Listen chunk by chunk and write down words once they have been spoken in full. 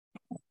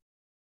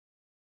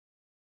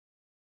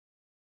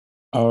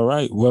All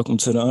right, welcome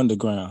to the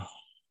underground.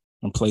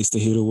 A place to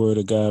hear the word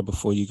of God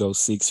before you go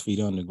 6 feet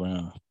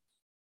underground.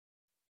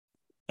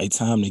 A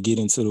time to get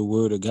into the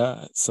word of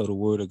God so the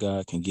word of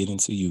God can get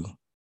into you.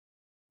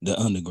 The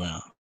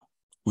underground,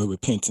 where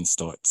repentance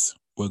starts,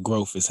 where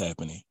growth is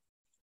happening.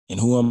 And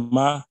who am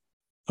I?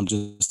 I'm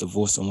just a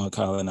voice of one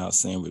calling out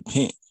saying,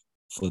 repent,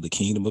 for the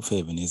kingdom of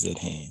heaven is at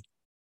hand.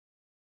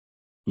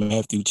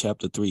 Matthew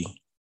chapter 3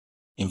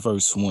 and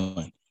verse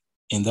 1.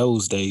 In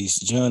those days,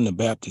 John the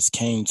Baptist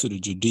came to the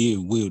Judea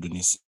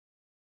wilderness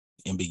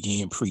and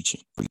began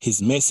preaching.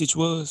 His message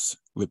was,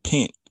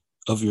 repent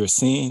of your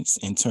sins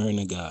and turn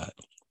to God,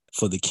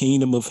 for the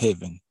kingdom of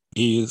heaven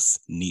is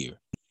near.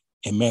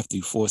 In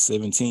Matthew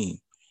 4:17,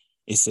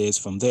 it says,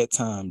 from that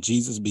time,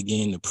 Jesus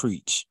began to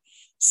preach,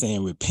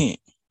 saying, repent,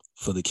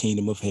 for the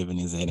kingdom of heaven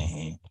is at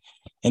hand.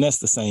 And that's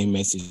the same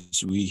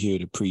message we here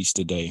to preach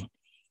today.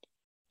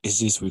 It's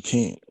just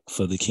repent,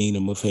 for the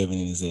kingdom of heaven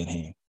is at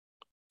hand.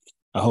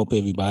 I hope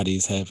everybody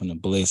is having a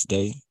blessed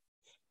day.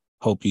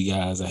 Hope you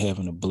guys are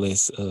having a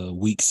blessed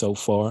week so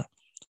far.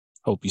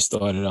 Hope you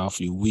started off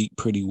your week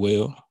pretty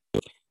well.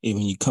 And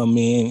when you come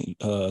in,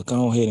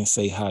 go ahead and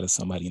say hi to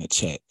somebody in the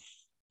chat.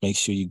 Make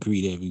sure you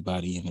greet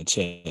everybody in the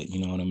chat. You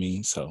know what I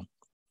mean? So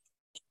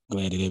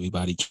glad that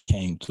everybody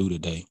came through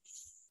today.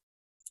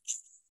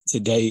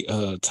 Today,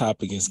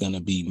 topic is going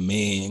to be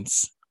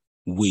man's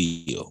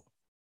will.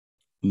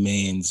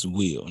 Man's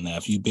will. Now,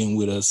 if you've been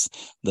with us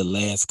the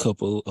last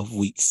couple of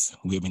weeks,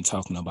 we've been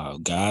talking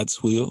about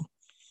God's will.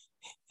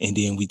 And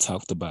then we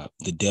talked about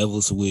the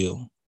devil's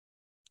will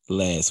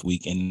last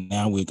week. And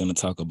now we're going to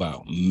talk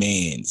about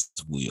man's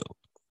will.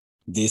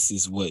 This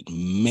is what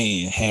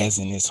man has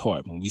in his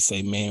heart. When we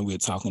say man, we're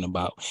talking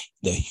about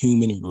the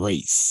human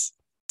race.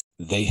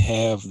 They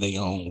have their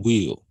own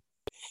will.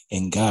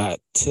 And God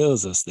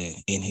tells us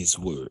that in his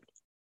word.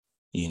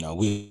 You know,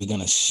 we're going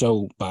to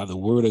show by the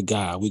word of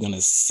God, we're going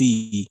to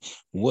see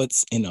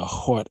what's in the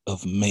heart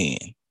of man.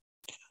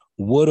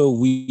 What are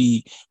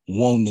we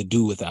wanting to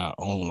do with our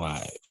own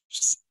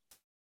lives?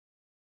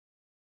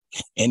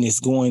 And it's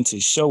going to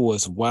show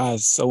us why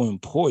it's so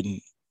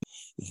important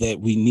that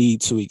we need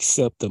to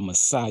accept the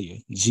Messiah,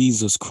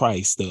 Jesus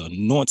Christ, the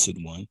anointed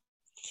one,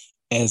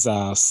 as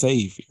our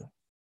Savior.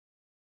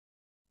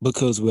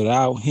 Because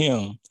without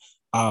him,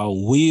 our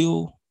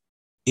will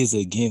is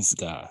against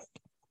God.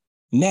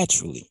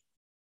 Naturally.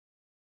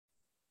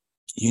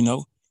 You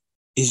know,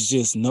 it's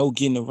just no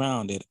getting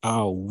around it.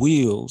 Our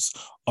wills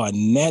are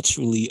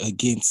naturally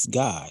against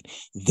God.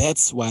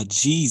 That's why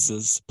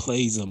Jesus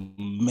plays a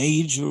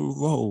major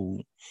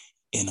role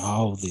in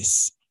all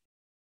this.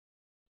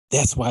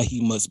 That's why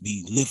he must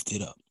be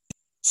lifted up,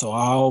 so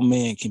all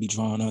men can be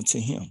drawn unto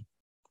him.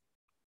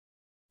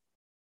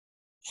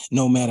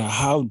 No matter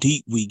how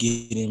deep we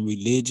get in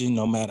religion,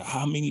 no matter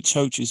how many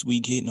churches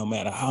we get, no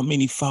matter how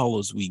many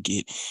followers we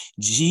get,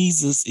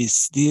 Jesus is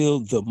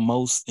still the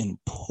most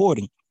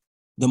important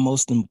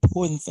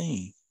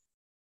thing.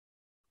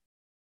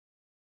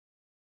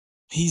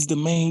 He's the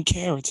main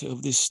character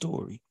of this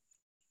story.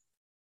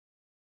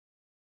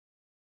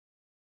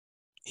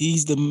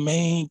 He's the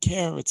main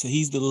character.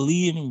 He's the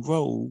leading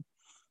role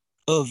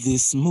of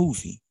this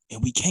movie.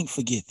 And we can't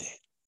forget that.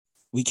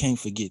 We can't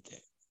forget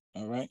that.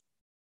 All right.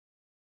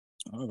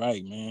 All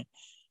right, man.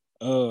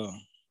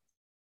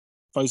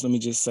 First, let me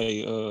just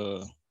say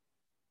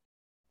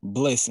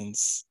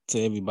blessings to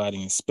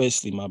everybody,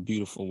 especially my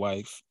beautiful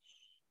wife.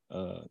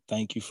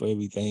 Thank you for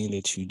everything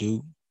that you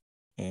do.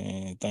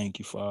 And thank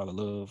you for all the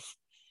love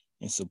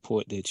and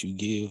support that you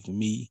give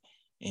me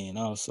and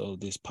also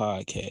this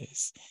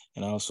podcast.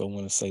 And I also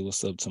want to say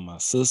what's up to my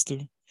sister.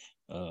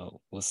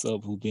 What's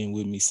up, who been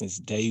with me since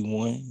day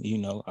one. You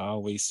know, I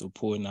always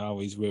support and I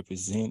always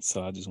represent.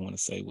 So I just want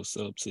to say what's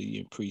up to you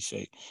and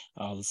appreciate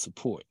all the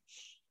support.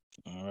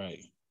 All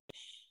right.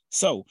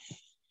 So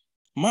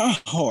my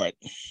heart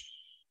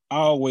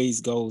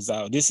always goes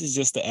out. This is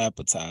just the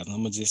appetizer.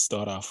 I'm going to just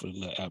start off with a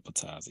little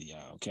appetizer,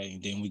 y'all. Okay.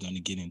 And then we're going to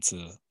get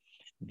into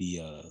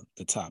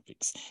the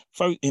topics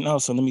first. And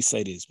also, let me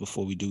say this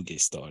before we do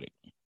get started.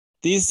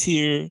 This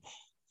here,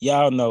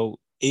 y'all know,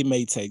 it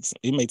may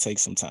take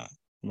some time.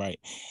 Right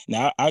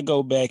now, I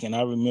go back and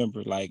I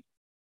remember, like,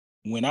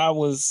 when I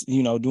was,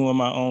 doing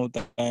my own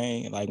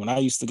thing, like when I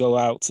used to go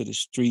out to the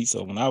streets,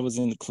 or when I was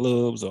in the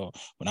clubs, or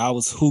when I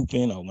was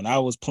hooping, or when I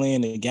was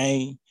playing the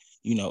game,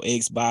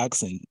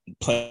 Xbox and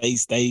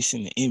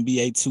PlayStation and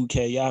NBA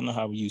 2K. Y'all know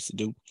how we used to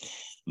do.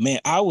 Man,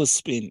 I would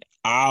spend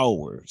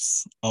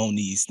hours on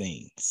these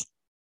things.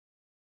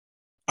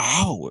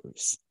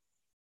 Hours.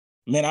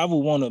 Man,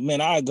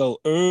 I'd go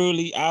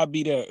early. I'd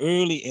be there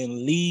early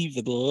and leave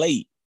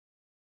late.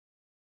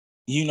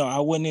 I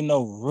wasn't in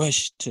no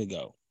rush to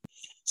go.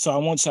 So I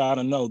want y'all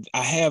to know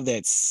I have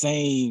that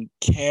same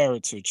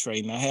character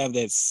trait and I have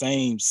that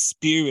same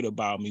spirit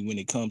about me when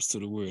it comes to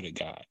the word of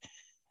God.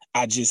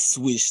 I just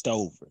switched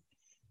over.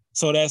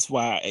 So that's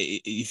why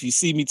if you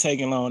see me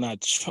taking long, I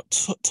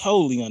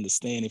totally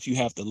understand. If you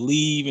have to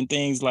leave and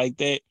things like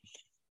that,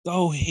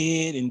 go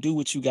ahead and do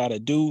what you got to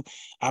do.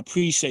 I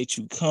appreciate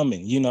you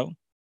coming,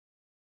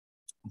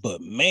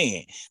 But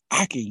man,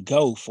 I can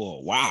go for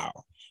a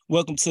while.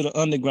 Welcome to the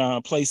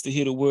underground, place to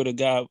hear the word of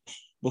God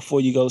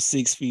before you go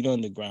 6 feet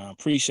underground.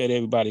 Appreciate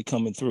everybody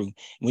coming through.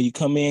 When you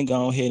come in,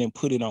 go ahead and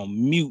put it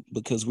on mute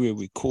because we're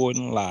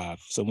recording live.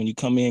 So when you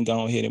come in,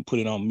 go ahead and put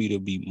it on mute.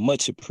 It'll be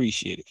much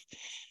appreciated.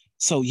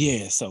 So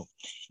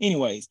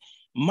anyways,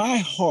 my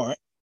heart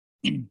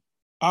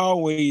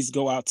always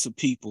go out to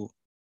people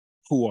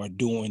who are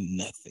doing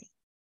nothing.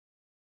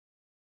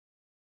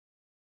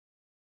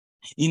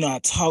 You know, I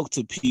talk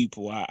to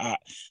people.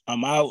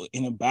 I'm out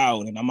and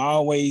about, and I'm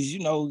always,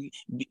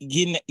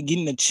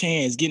 getting a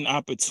chance, getting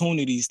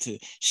opportunities to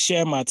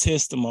share my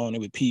testimony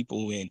with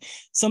people. And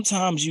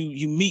sometimes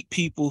you meet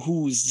people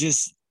who's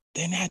just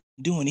they're not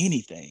doing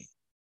anything.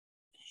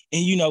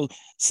 And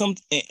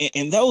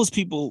and those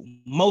people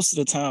most of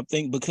the time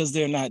think because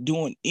they're not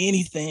doing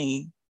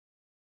anything,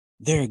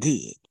 they're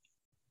good.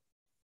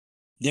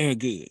 They're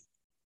good.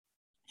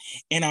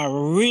 And I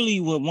really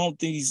want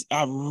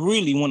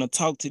to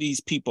talk to these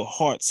people's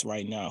hearts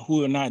right now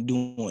who are not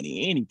doing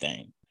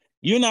anything.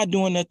 You're not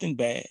doing nothing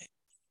bad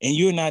and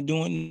you're not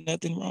doing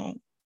nothing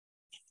wrong,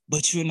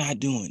 but you're not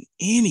doing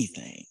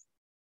anything.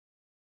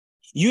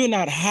 You're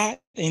not hot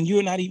and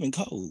you're not even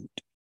cold.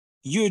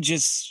 You're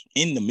just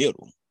in the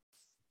middle.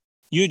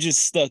 You're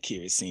just stuck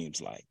here, it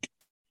seems like.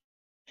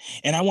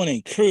 And I want to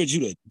encourage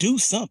you to do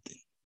something.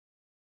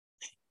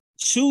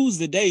 Choose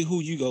the day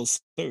who you go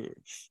serve.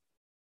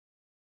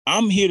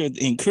 I'm here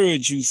to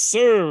encourage you,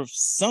 serve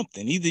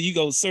something. Either you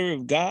go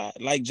serve God,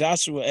 like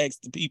Joshua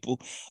asked the people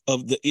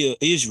of the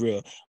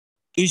Israel,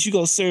 is you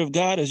go serve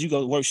God or you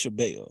go worship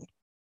Baal.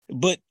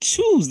 But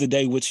choose the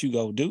day what you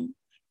go do.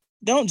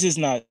 Don't just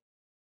not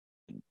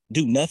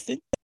do nothing.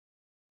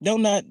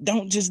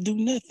 Don't just do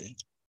nothing.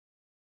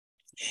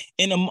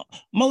 And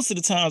most of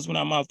the times when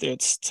I'm out there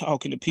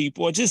talking to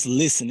people or just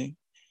listening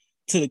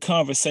to the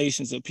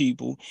conversations of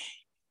people,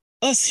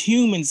 us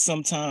humans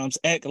sometimes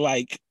act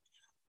like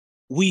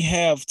we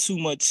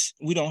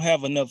don't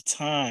have enough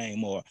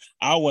time, or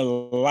our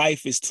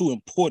life is too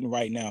important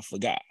right now for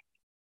God.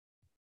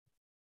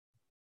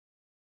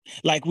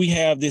 Like we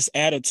have this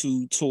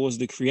attitude towards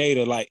the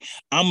Creator, like,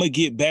 I'm going to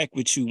get back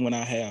with you when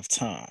I have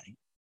time.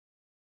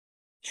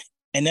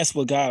 And that's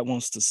what God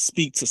wants to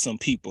speak to some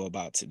people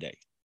about today.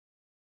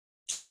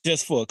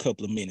 Just for a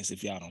couple of minutes,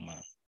 if y'all don't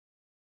mind.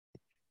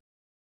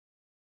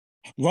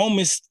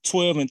 Romans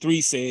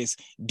 12:3 says,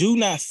 do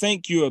not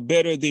think you are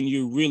better than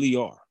you really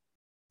are.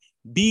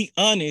 Be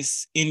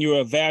honest in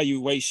your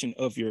evaluation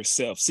of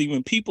yourself. See,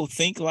 when people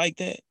think like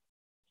that,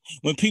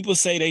 when people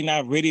say they're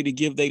not ready to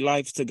give their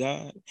life to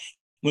God,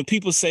 when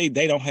people say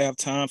they don't have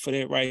time for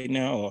that right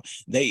now, or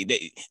they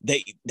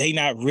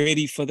not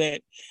ready for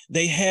that,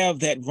 they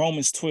have that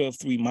Romans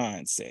 12:3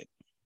 mindset,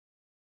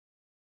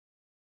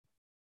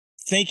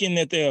 thinking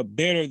that they're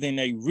better than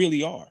they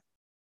really are.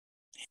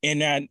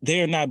 And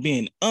they're not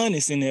being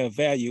honest in their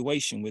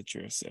evaluation with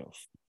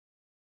yourself.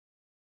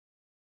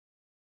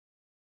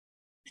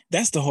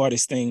 That's the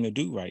hardest thing to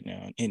do right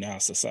now in our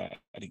society.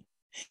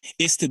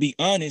 It's to be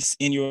honest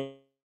in your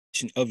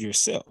evaluation of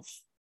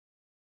yourself.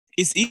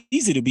 It's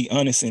easy to be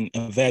honest and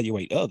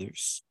evaluate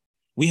others.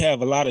 We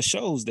have a lot of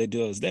shows that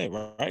does that,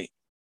 right?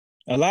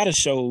 A lot of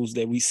shows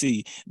that we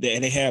see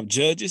that they have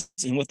judges,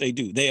 and what they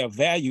do, they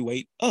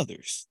evaluate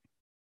others.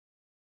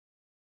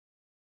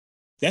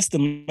 That's the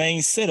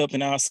main setup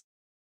in our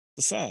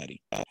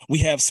society. We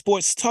have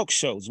sports talk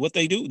shows. What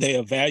they do, they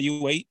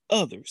evaluate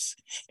others.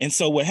 And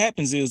so what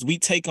happens is we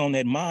take on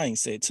that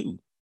mindset too,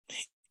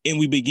 and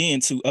we begin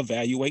to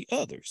evaluate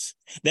others.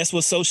 That's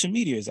what social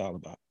media is all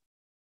about.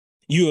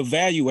 You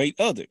evaluate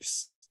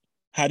others.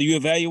 How do you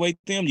evaluate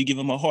them? You give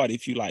them a heart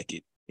if you like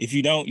it. If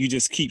you don't, you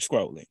just keep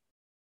scrolling.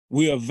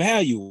 We're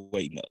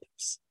evaluating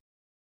others.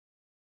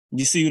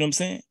 You see what I'm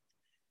saying?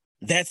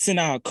 That's in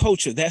our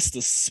culture. That's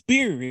the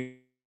spirit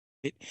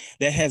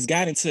that has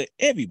got into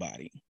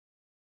everybody.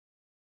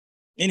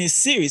 And it's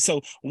serious.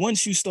 So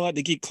once you start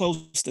to get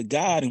close to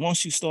God, and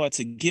once you start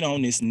to get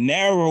on this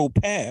narrow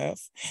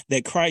path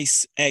that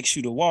Christ asks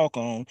you to walk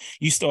on,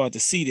 you start to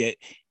see that,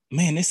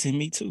 man, that's in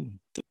me too.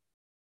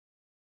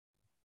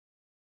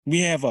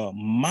 We have a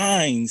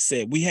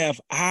mindset, we have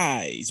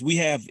eyes, we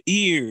have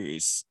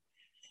ears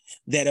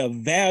that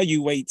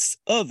evaluates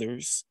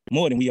others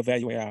more than we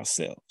evaluate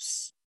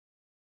ourselves.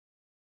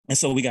 And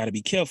so we got to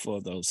be careful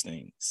of those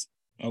things.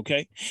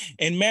 Okay.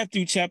 In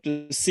Matthew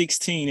chapter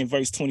 16 and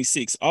verse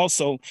 26,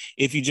 also,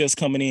 if you're just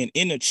coming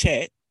in the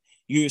chat,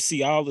 you'll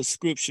see all the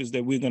scriptures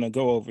that we're going to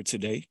go over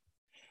today.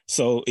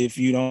 So if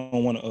you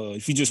don't want to,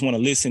 if you just want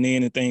to listen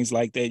in and things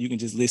like that, you can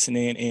just listen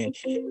in, and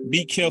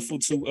be careful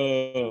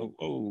to,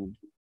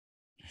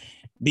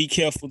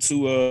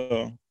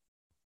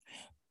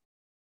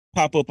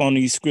 pop up on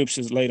these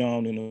scriptures later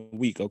on in the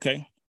week.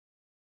 Okay.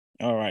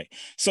 All right.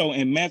 So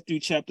in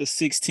Matthew chapter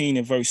 16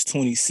 and verse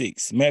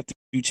 26, Matthew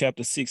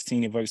chapter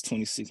 16 and verse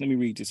 26, let me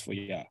read this for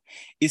y'all.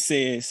 It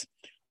says,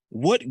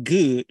 what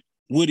good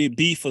would it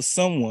be for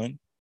someone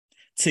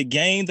to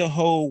gain the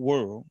whole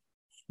world,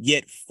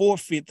 yet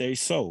forfeit their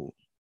soul?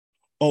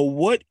 Or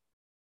what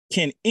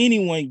can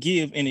anyone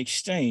give in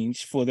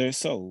exchange for their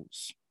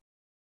souls?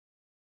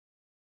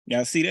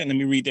 Y'all see that? Let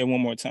me read that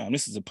one more time.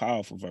 This is a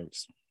powerful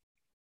verse.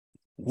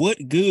 What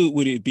good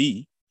would it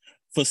be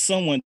for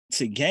someone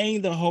to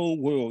gain the whole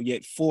world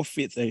yet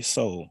forfeit their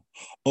soul?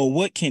 Or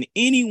what can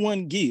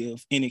anyone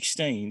give in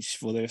exchange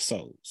for their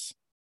souls?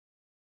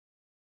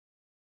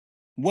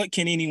 What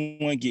can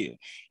anyone give?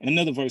 And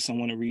another verse I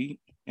want to read,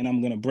 and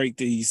I'm going to break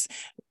these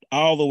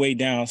all the way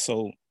down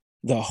so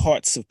the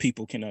hearts of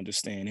people can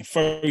understand. In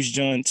 1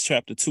 John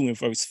chapter 2 and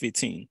verse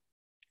 15,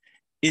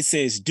 it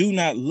says, do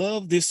not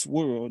love this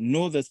world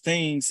nor the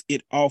things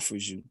it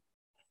offers you.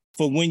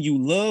 For when you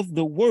love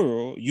the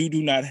world, you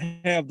do not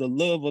have the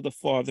love of the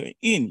Father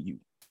in you.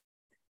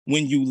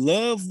 When you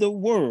love the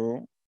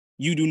world,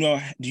 you do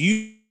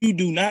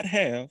not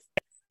have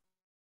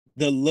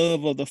the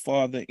love of the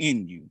Father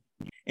in you.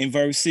 In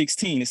verse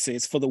 16, it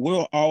says, for the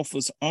world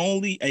offers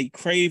only a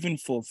craving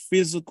for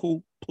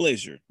physical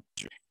pleasure,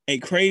 a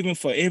craving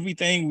for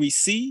everything we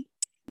see,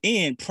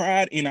 and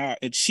pride in our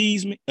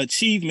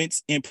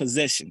achievements and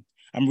possession.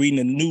 I'm reading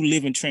the New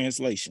Living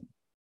Translation.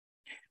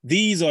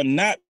 These are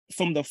not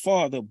from the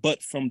Father,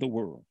 but from the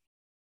world.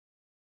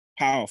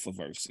 Powerful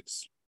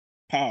verses.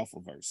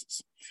 Powerful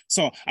verses.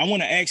 So I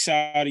want to ask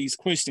y'all these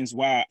questions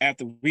while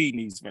after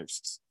reading these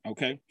verses,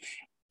 okay?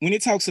 When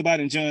it talks about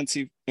in John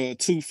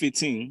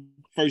 2:15,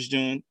 1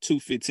 John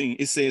 2:15,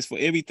 it says, for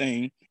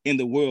everything in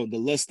the world, the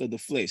lust of the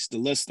flesh, the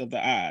lust of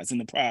the eyes,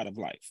 and the pride of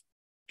life.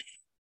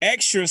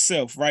 Ask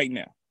yourself right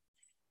now,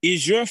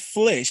 is your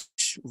flesh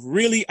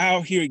really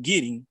out here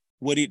getting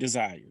what it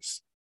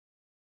desires?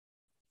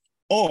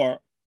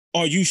 Or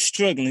are you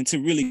struggling to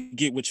really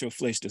get what your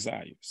flesh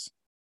desires?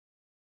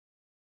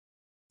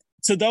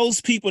 To those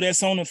people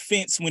that's on the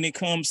fence when it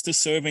comes to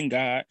serving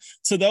God,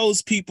 to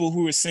those people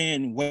who are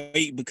saying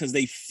wait because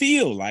they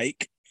feel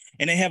like,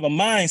 and they have a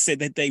mindset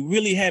that they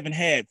really haven't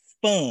had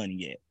fun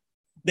yet.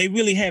 They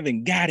really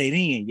haven't got it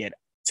in yet.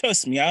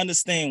 Trust me, I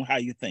understand how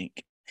you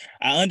think.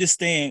 I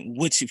understand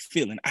what you're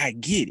feeling. I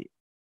get it.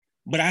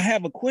 But I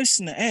have a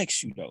question to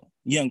ask you though,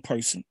 young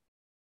person,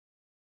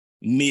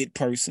 mid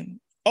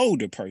person,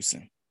 older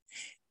person.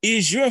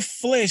 Is your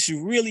flesh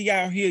really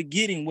out here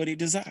getting what it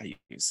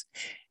desires?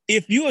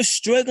 If you are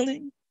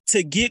struggling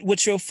to get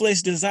what your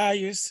flesh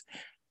desires,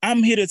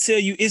 I'm here to tell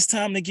you it's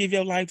time to give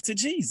your life to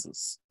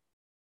Jesus.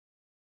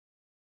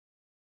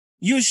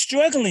 You're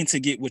struggling to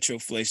get what your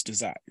flesh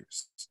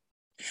desires.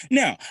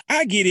 Now,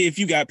 I get it if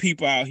you got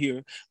people out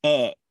here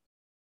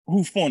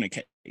who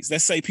fornicate.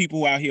 Let's say people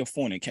who out here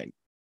fornicate.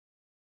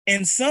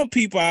 And some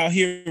people out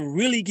here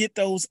really get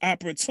those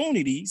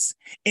opportunities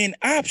and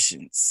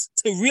options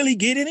to really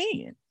get it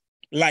in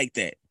like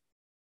that.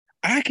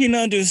 I can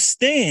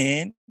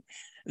understand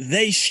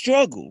they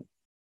struggle.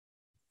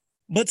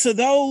 But to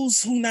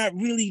those who not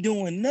really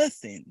doing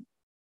nothing,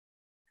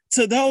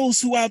 to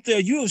those who out there,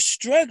 you're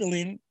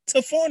struggling to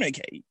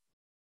fornicate.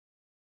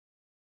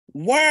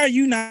 Why are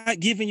you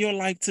not giving your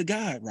life to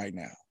God right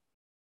now?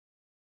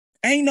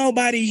 Ain't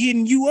nobody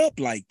hitting you up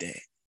like that.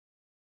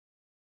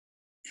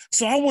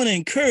 So I want to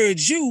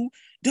encourage you,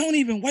 don't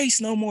even waste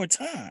no more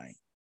time.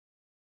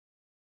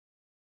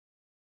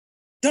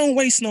 Don't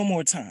waste no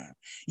more time.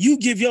 You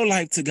give your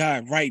life to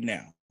God right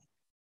now.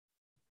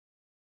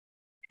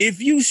 If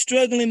you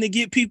struggling to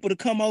get people to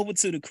come over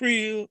to the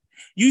crib,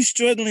 you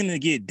struggling to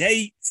get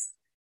dates,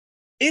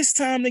 it's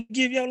time to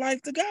give your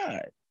life to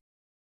God.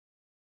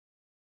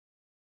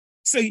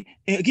 So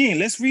again,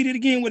 let's read it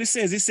again what it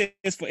says. It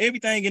says, for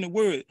everything in the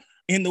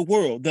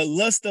world, the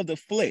lust of the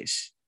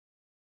flesh.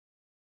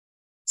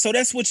 So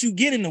that's what you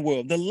get in the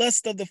world, the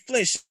lust of the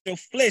flesh. Your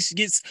flesh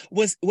gets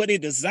what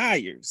it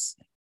desires.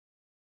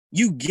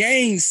 You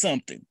gain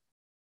something.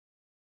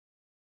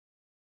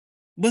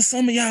 But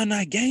some of y'all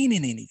not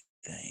gaining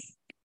anything.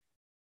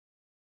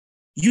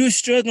 You're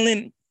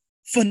struggling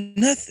for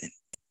nothing.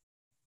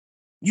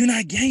 You're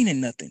not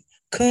gaining nothing.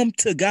 Come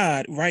to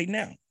God right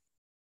now.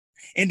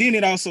 And then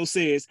it also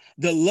says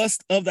the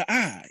lust of the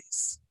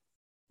eyes.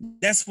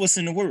 That's what's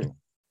in the world.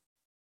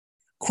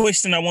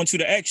 Question I want you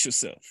to ask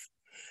yourself.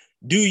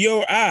 Do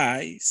your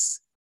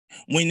eyes,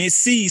 when they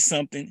see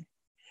something,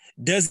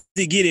 does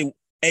it get it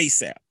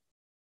ASAP?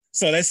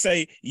 So let's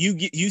say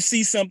you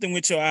see something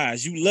with your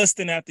eyes, you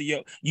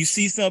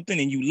see something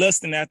and you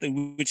lusting after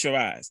with your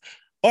eyes.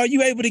 Are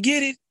you able to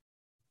get it?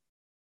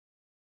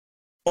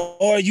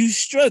 Or are you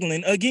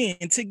struggling again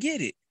to get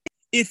it?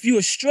 If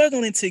you're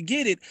struggling to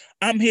get it,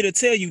 I'm here to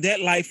tell you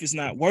that life is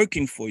not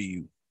working for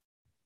you.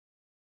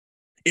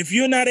 If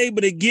you're not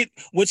able to get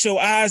what your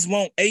eyes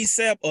want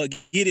ASAP or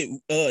get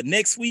it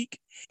next week,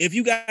 if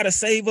you got to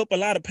save up a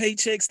lot of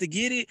paychecks to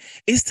get it,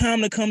 it's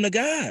time to come to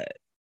God.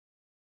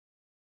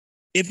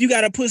 If you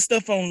got to put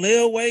stuff on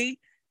layaway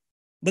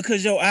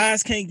because your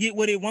eyes can't get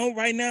what it want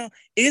right now,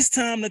 it's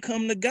time to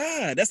come to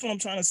God. That's what I'm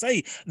trying to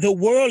say. The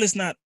world is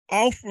not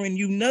offering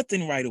you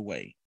nothing right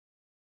away.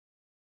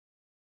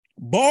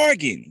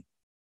 Bargain.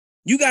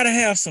 You got to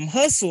have some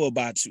hustle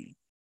about you.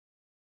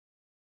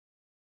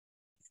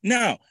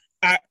 Now,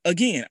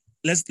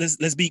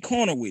 let's be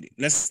corner with it.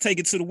 Let's take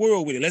it to the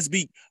world with it. Let's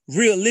be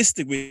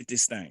realistic with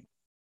this thing.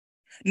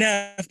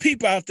 Now, if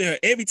people out there,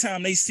 every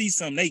time they see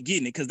something, they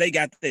getting it because they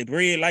got that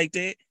bread like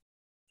that.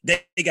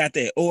 They got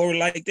that aura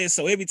like that.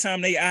 So every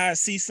time they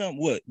eyes see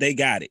something, what? They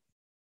got it.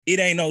 It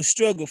ain't no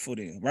struggle for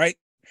them, right?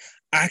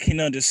 I can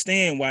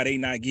understand why they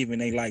not giving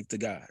their life to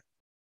God.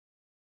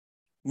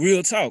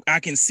 Real talk. I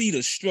can see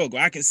the struggle.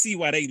 I can see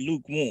why they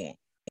lukewarm.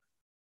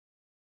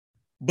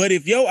 But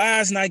if your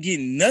eyes not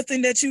getting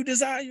nothing that you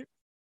desire,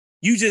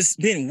 you just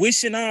been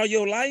wishing all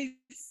your life,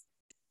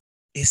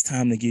 it's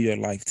time to give your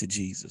life to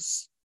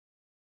Jesus.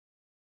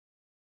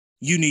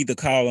 You need to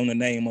call on the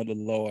name of the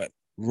Lord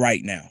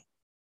right now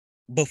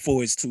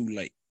before it's too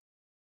late.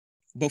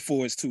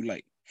 Before it's too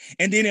late.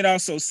 And then it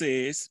also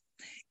says,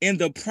 in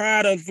the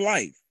pride of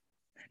life.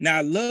 Now,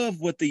 I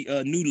love what the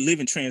New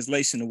Living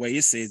Translation, the way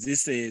it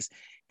says,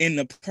 in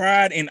the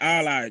pride in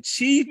all our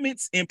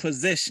achievements and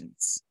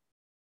possessions.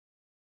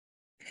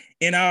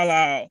 In all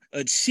our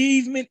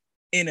achievement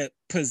and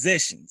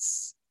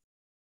possessions.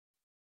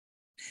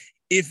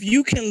 If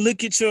you can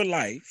look at your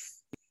life,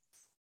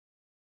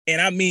 and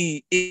I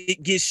mean,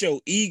 it gets your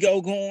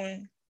ego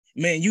going,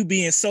 man, you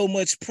be in so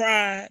much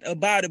pride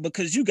about it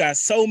because you got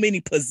so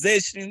many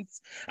possessions.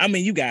 I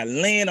mean, you got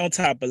land on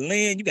top of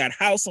land. You got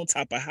house on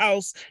top of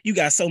house. You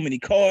got so many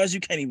cars.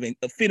 You can't even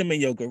fit them in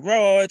your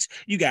garage.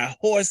 You got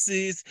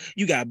horses.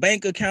 You got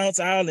bank accounts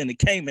all in the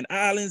Cayman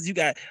Islands. You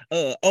got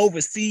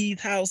overseas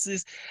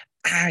houses.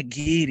 I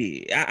get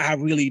it. I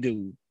really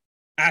do.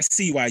 I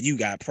see why you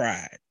got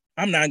pride.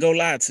 I'm not going to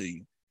lie to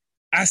you.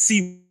 I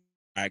see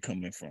where I'm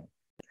coming from.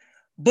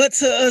 But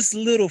to us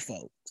little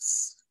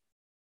folks,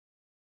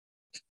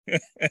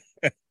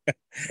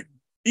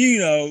 you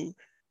know,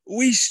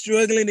 we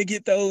struggling to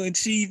get those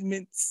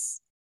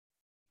achievements.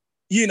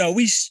 You know,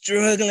 we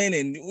struggling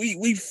and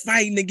we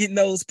fighting to get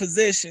those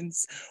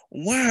possessions.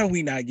 Why are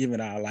we not giving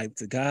our life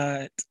to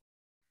God?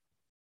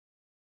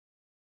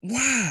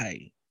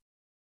 Why?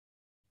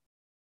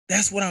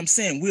 That's what I'm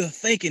saying. We're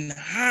thinking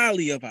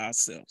highly of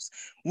ourselves.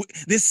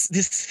 This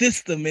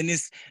system and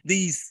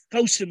these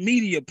social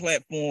media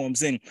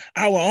platforms and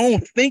our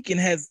own thinking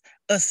has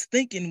us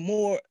thinking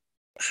more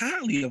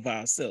highly of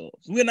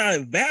ourselves. We're not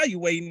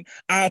evaluating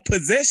our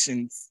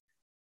possessions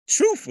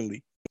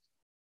truthfully.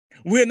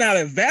 We're not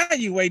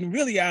evaluating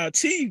really our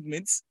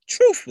achievements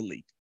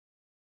truthfully.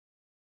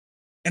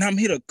 And I'm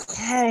here to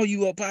call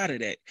you up out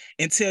of that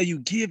and tell you,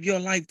 give your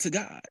life to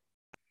God.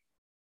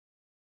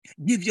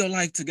 Give your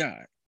life to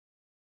God.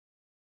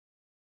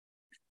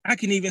 I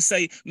can even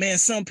say, man,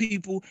 some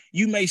people,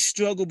 you may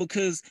struggle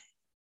because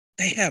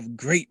they have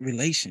great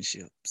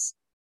relationships.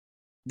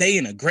 They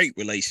in a great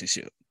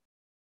relationship.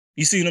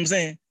 You see what I'm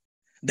saying?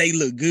 They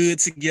look good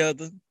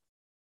together.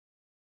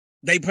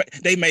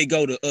 They may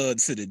go to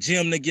the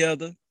gym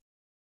together.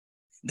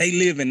 They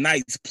live in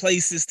nice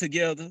places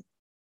together.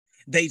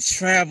 They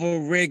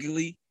travel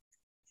regularly.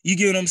 You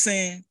get what I'm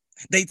saying?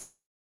 They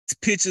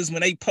pictures,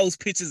 when they post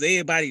pictures,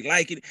 everybody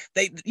like it.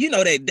 They, you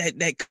know,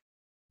 that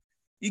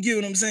you get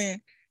what I'm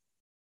saying?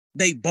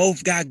 They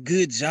both got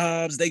good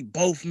jobs. They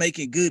both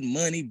making good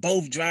money,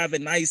 both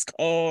driving nice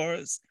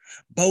cars,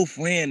 both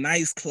wearing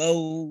nice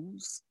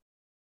clothes.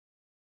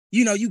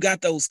 You know, you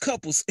got those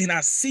couples, and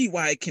I see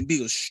why it can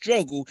be a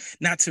struggle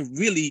not to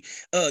really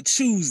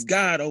choose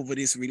God over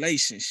this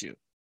relationship.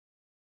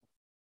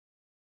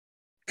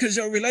 Because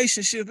your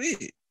relationship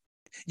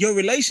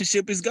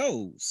is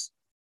goals.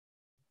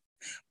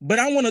 But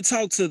I want to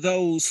talk to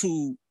those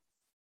who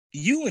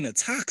you in a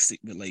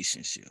toxic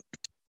relationship.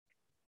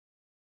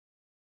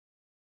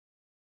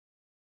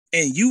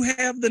 And you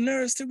have the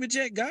nerves to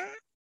reject God?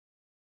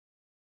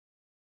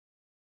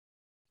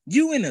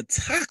 You in a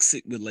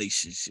toxic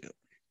relationship.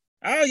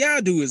 All y'all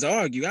do is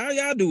argue. All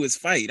y'all do is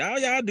fight. All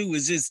y'all do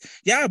is just,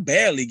 y'all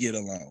barely get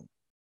along.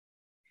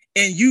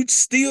 And you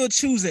still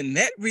choosing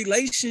that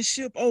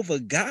relationship over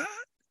God?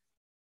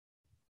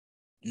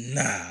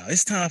 Nah,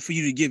 it's time for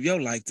you to give your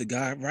life to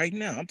God right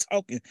now. I'm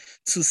talking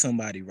to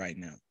somebody right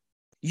now.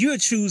 You're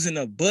choosing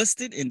a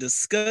busted and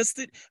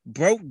disgusted,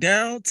 broke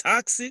down,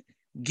 toxic,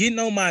 getting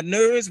on my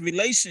nerves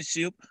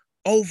relationship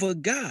over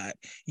God.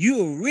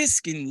 You're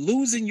risking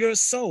losing your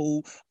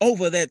soul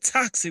over that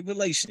toxic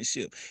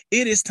relationship.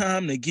 It is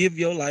time to give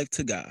your life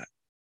to God.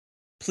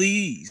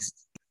 Please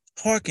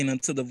hearken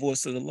unto the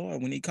voice of the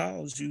Lord when he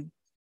calls you.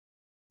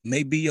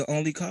 May be your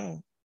only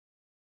call.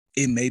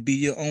 It may be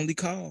your only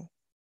call.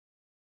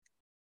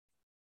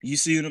 You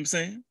see what I'm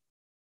saying?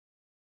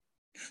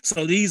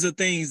 So these are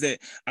things that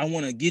I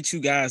want to get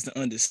you guys to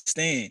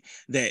understand,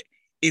 that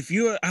if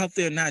you're out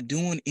there not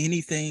doing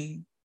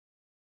anything,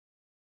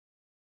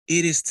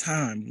 it is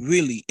time,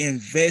 really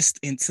invest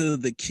into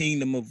the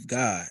kingdom of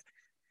God.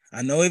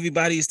 I know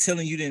everybody is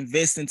telling you to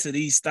invest into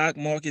these stock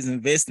markets,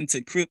 invest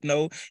into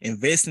crypto,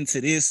 invest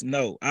into this.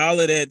 No, all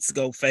of that's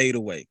go fade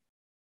away.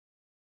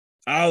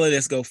 All of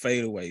that's go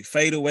fade away.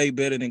 Fade away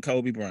better than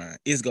Kobe Bryant.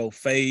 It's go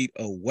fade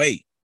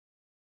away.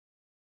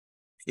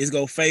 It's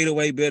go fade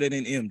away better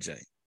than MJ.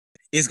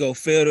 It's go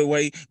fade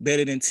away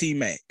better than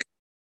T-Mac.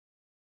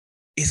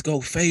 It's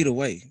go fade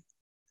away.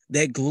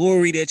 that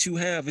glory that you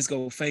have is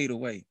going to fade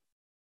away.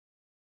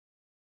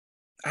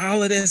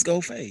 All of that's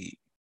going to fade.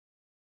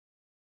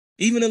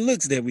 Even the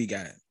looks that we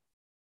got,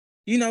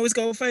 it's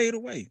going to fade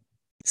away.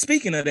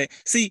 Speaking of that,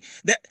 see,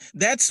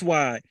 that's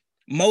why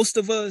most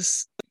of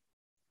us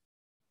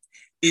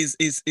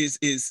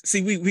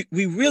see,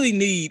 we really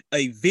need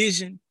a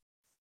vision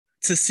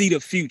to see the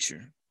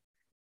future.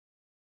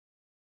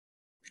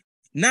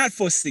 Not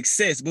for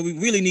success, but we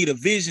really need a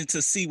vision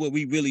to see what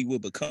we really will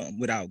become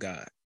without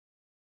God.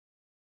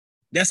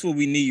 That's what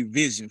we need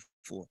vision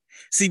for.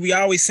 See, we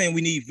always saying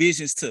we need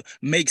visions to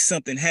make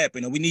something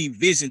happen, or we need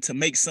vision to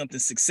make something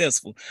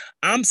successful.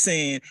 I'm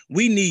saying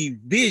we need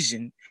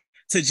vision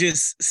to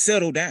just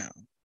settle down.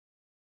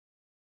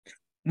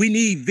 We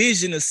need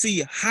vision to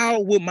see how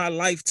would my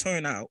life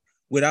turn out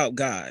without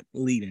God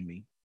leading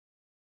me.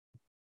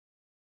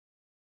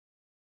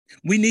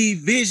 We need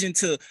vision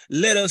to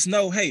let us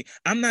know, hey,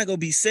 I'm not going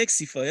to be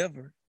sexy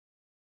forever.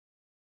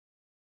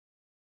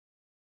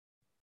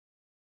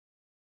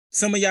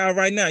 Some of y'all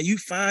right now, you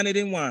find it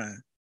in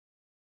wine.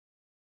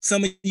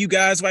 Some of you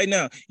guys right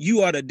now,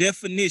 you are the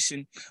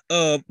definition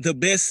of the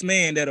best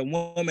man that a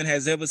woman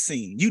has ever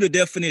seen. You the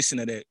definition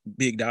of that,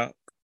 big dog.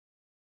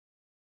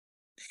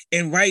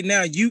 And right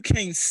now, you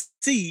can't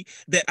see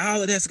that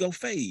all of that's going to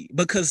fade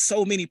because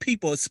so many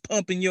people is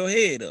pumping your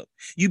head up.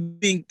 You've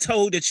been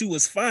told that you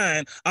was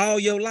fine all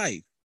your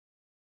life.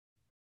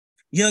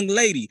 Young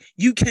lady,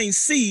 you can't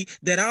see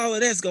that all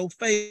of that's going to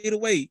fade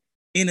away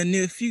in the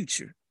near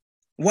future.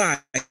 Why?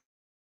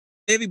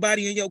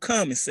 Everybody in your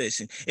comment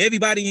section,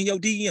 everybody in your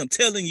DM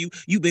telling you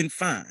you've been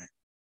fine.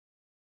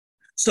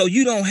 So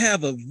you don't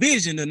have a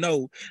vision to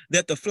know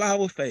that the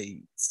flower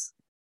fades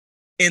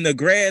and the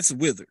grass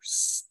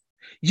withers.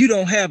 You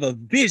don't have a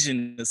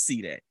vision to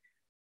see that.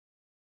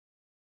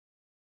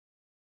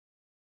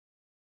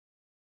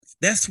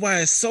 That's why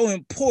it's so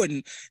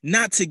important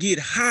not to get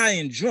high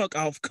and drunk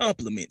off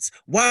compliments.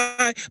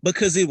 Why?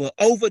 Because it will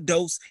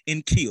overdose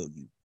and kill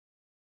you.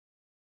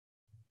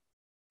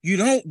 You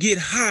don't get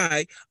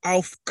high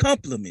off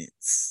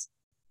compliments.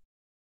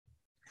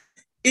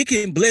 It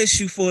can bless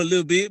you for a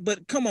little bit,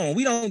 but come on,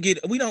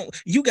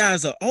 you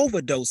guys are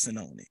overdosing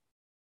on it.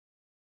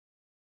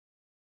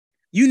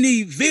 You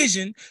need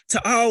vision to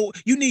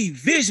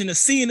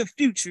see in the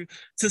future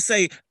to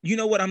say, you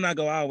know what, I'm not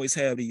going to always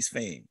have these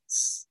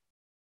fans.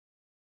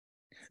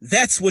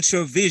 That's what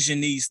your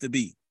vision needs to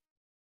be.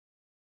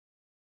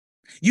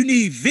 You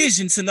need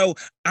vision to know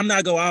I'm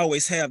not going to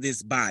always have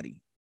this body.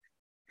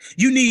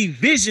 You need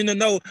vision to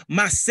know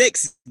my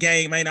sex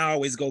game ain't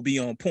always going to be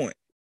on point.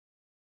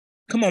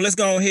 Come on, let's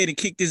go ahead and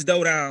kick this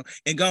door down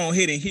and go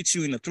ahead and hit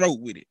you in the throat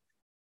with it.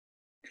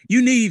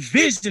 You need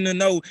vision to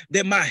know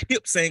that my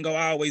hips ain't gonna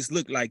always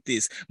look like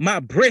this. My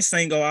breasts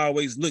ain't gonna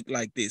always look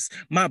like this.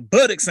 My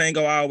buttocks ain't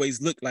gonna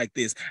always look like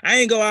this. I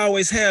ain't gonna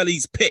always have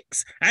these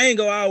pecs. I ain't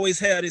gonna always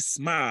have this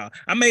smile.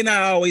 I may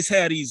not always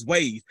have these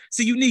waves.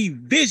 So you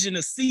need vision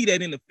to see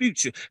that in the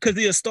future because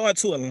it'll start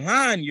to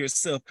align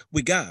yourself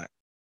with God.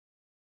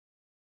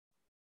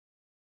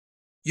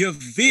 Your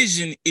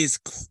vision is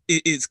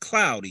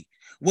cloudy.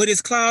 What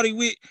is cloudy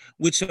with?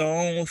 With your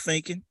own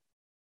thinking.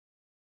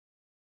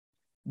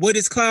 What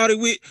is clouded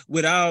with?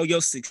 With all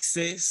your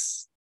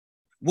success.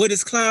 What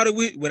is clouded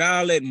with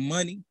all that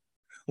money?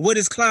 What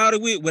is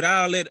clouded with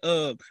all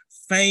that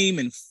fame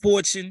and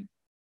fortune?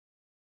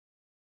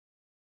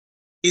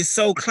 It's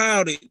so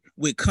clouded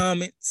with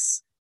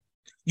comments.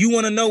 You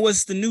want to know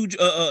what's the new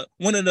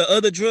one of the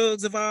other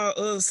drugs of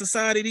our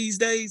society these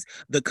days?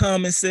 The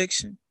comment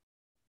section.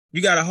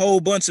 You got a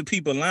whole bunch of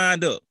people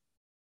lined up.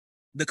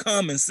 The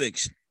comment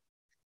section.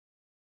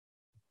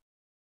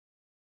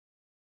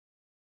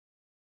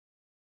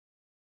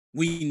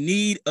 We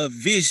need a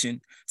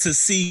vision to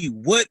see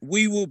what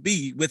we will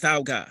be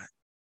without God.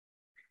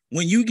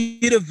 When you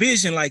get a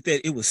vision like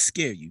that, it will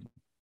scare you.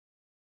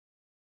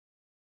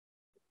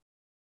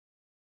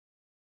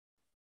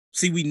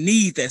 See, we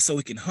need that so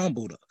it can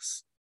humble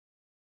us.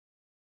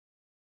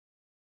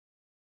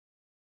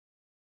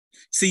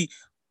 See,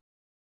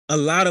 a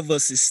lot of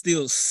us is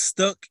still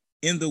stuck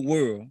in the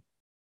world.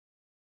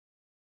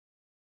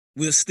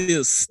 We're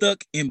still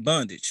stuck in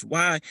bondage.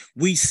 Why?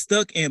 We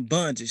stuck in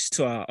bondage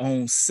to our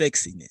own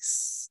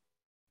sexiness.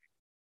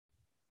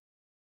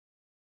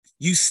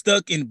 You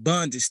stuck in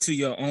bondage to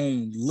your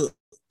own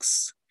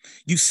looks.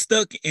 You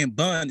stuck in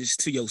bondage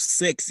to your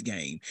sex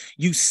game.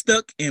 You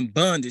stuck in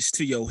bondage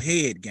to your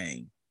head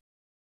game.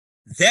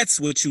 That's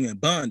what you in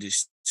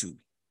bondage to.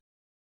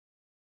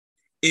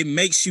 It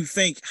makes you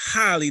think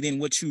highly than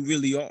what you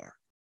really are.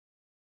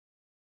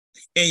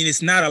 And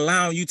it's not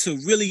allowing you to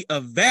really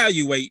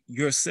evaluate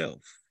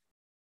yourself.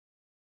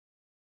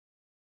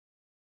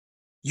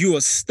 You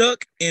are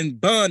stuck in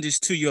bondage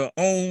to your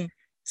own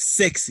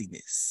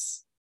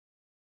sexiness.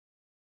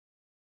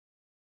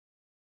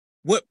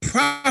 What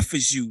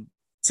profits you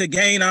to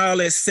gain all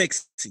that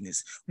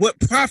sexiness? What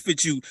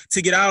profits you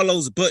to get all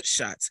those butt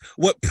shots?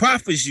 What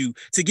profits you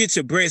to get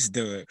your breasts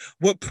done?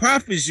 What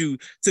profits you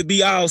to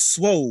be all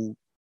swole,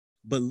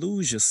 but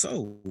lose your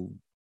soul?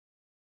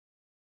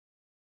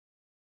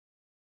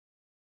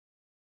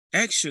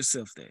 Ask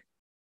yourself that.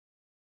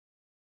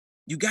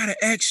 You got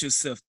to ask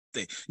yourself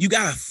that. You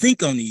got to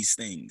think on these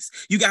things.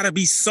 You got to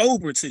be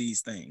sober to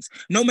these things.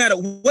 No matter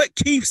what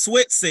Keith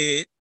Sweat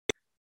said,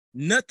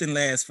 nothing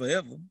lasts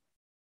forever.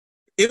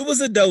 It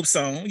was a dope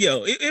song.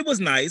 It was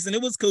nice, and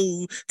it was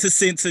cool to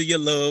send to your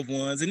loved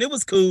ones, and it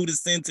was cool to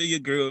send to your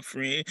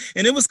girlfriend,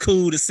 and it was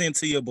cool to send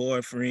to your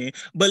boyfriend.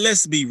 But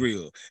let's be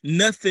real.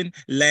 Nothing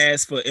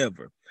lasts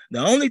forever. The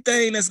only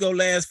thing that's going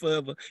to last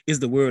forever is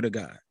the word of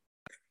God.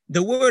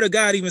 The word of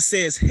God even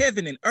says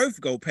heaven and earth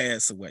go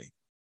pass away,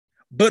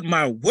 but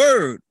my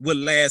word will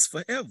last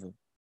forever.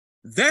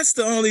 That's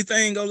the only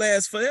thing going to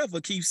last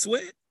forever, Keith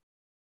Sweat.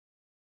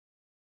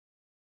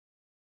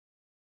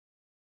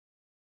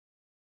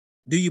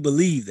 Do you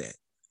believe that?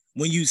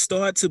 When you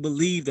start to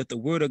believe that the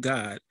word of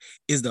God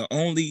is the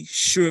only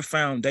sure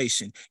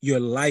foundation, your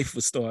life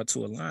will start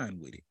to align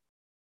with it.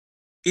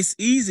 It's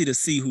easy to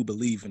see who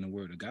believes in the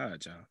word of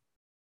God, y'all.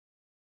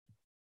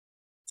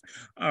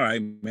 All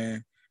right,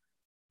 man.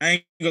 I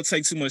ain't gonna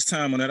take too much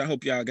time on that. I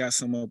hope y'all got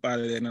some up out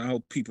of that, and I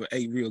hope people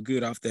ate real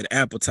good off that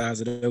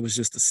appetizer. That was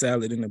just a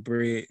salad and the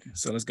bread.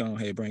 So let's go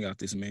ahead and bring out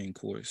this main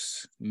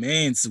course.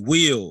 Man's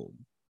will.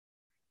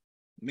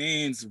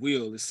 Man's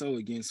will is so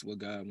against what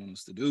God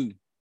wants us to do.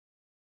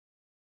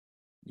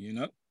 You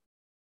know?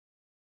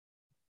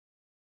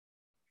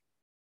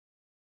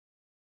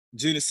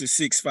 Genesis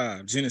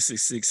 6:5.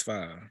 Genesis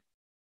 6:5.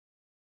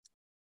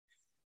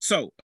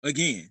 So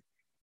again,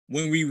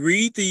 when we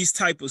read these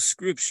type of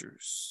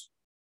scriptures,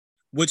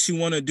 what you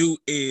want to do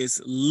is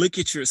look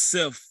at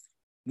yourself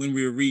when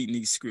we're reading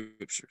these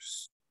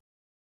scriptures.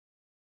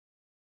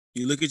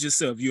 You look at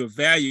yourself, you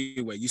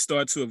evaluate, you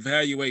start to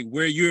evaluate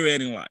where you're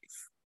at in life.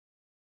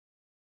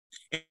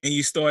 And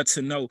you start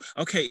to know,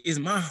 okay, is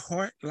my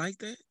heart like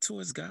that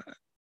towards God?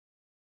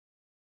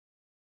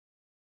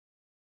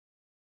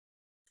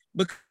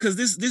 Because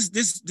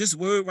this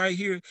word right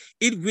here,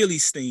 it really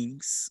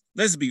stings.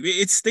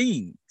 It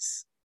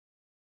stings.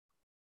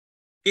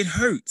 It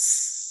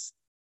hurts.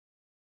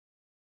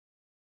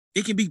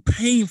 It can be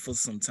painful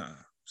sometimes.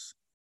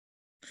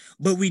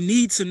 But we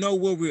need to know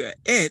where we're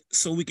at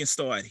so we can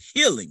start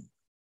healing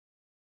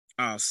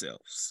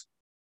ourselves.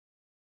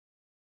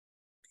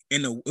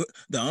 And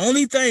the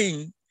only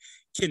thing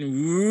can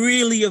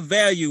really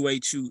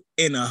evaluate you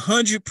in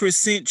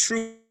 100%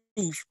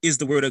 truth is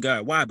the word of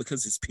God. Why?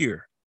 Because it's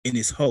pure and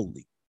it's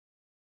holy.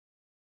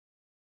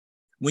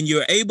 When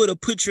you're able to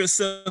put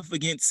yourself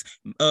against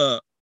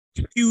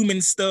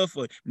human stuff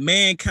or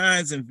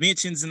mankind's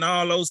inventions and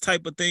all those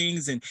type of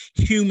things and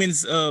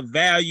humans'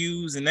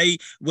 values and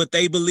what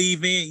they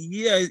believe in,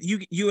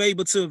 you're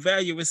able to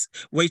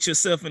evaluate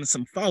yourself in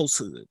some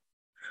falsehood.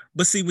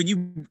 But see, when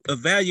you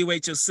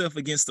evaluate yourself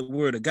against the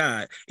word of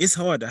God, it's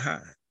hard to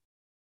hide.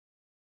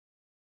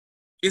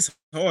 It's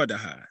hard to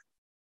hide.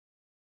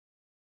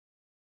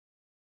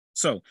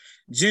 So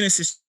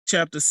Genesis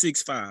chapter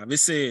 6:5, it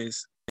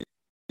says,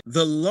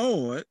 the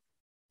Lord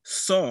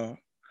saw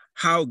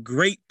how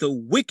great the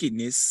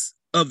wickedness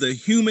of the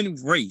human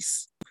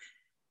race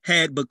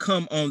had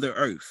become on the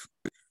earth,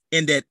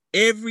 and that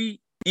every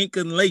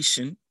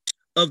inclination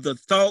of the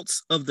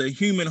thoughts of the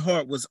human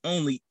heart was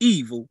only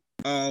evil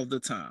all the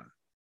time.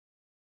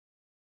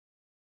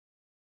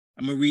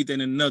 I'm going to read that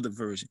in another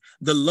version.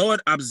 The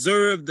Lord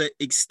observed the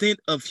extent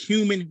of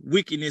human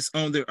wickedness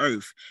on the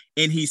earth,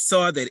 and he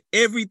saw that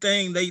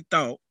everything they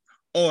thought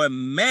or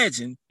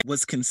imagined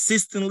was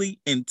consistently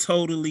and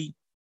totally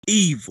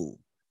evil.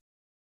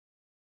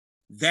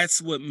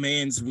 That's what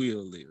man's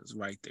will is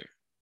right there.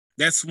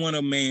 That's one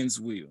of man's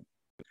will.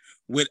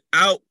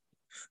 Without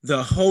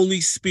the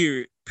Holy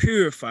Spirit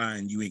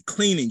purifying you and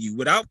cleaning you,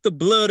 without the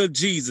blood of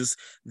Jesus,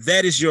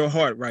 that is your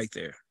heart right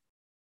there.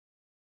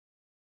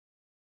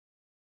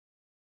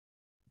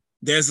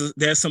 There's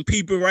some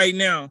people right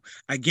now,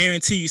 I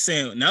guarantee you,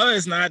 saying, no,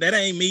 it's not. That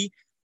ain't me.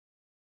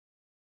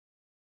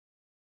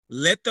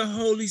 Let the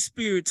Holy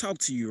Spirit talk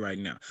to you right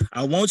now.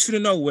 I want you to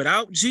know,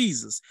 without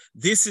Jesus,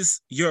 this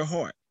is your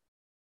heart.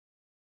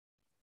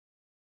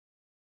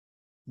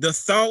 The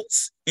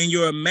thoughts in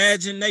your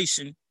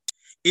imagination,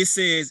 it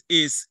says,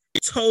 is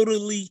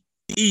totally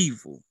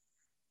evil.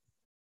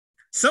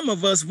 Some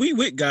of us, we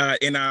with God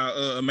in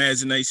our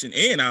imagination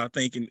and our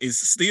thinking is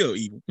still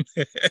evil.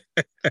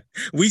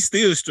 We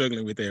still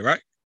struggling with that,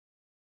 right?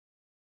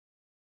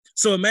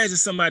 So imagine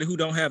somebody who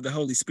don't have the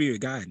Holy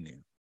Spirit guiding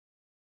them.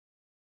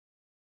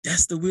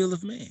 That's the will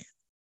of man.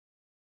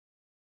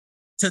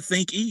 To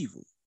think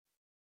evil.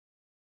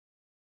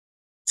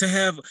 To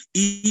have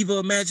evil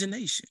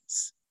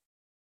imaginations.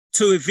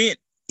 To invent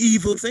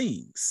evil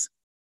things.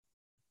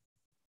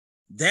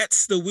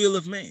 That's the will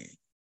of man.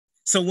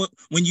 So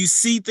when you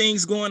see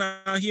things going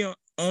out here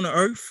on the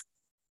earth,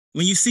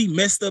 when you see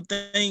messed up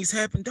things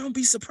happen, don't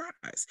be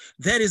surprised.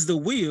 That is the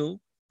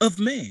will of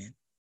man.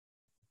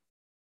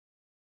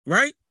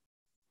 Right?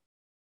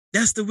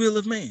 That's the will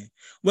of man.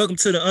 Welcome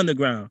to the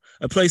underground,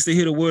 a place to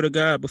hear the word of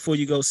God before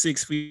you go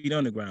 6 feet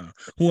underground.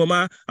 Who am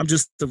I? I'm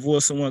just the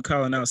voice of one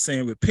calling out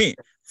saying, repent,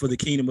 for the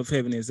kingdom of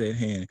heaven is at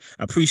hand.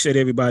 I appreciate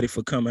everybody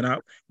for coming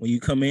out. When you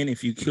come in,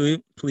 if you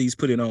could, please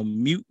put it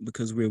on mute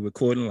because we're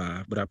recording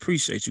live, but I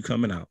appreciate you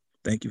coming out.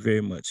 Thank you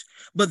very much.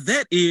 But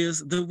that is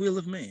the will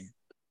of man.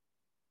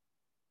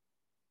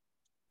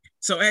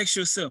 So ask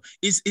yourself,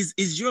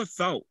 is your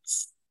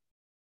thoughts,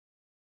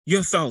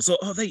 or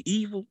are they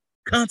evil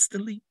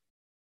constantly?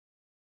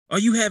 Are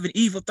you having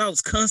evil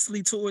thoughts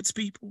constantly towards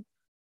people?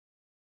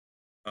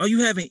 Are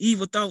you having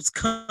evil thoughts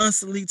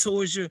constantly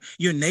towards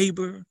your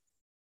neighbor?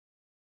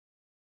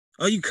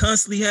 Are you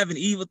constantly having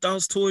evil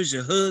thoughts towards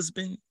your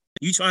husband?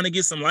 You trying to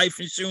get some life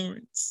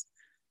insurance?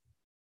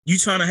 You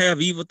trying to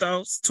have evil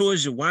thoughts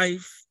towards your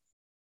wife?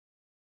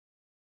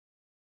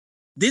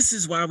 This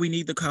is why we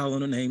need to call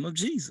on the name of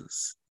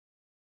Jesus.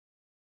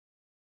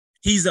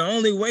 He's the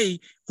only way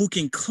who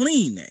can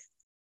clean that.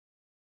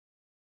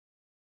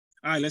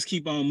 All right, let's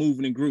keep on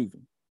moving and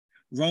grooving.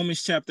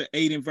 Romans chapter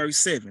 8 and verse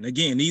 7.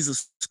 Again, these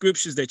are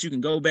scriptures that you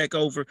can go back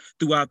over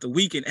throughout the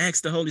week and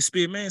ask the Holy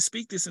Spirit, man,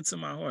 speak this into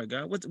my heart,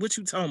 God. What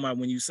you talking about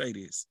when you say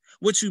this?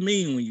 What you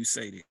mean when you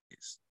say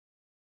this?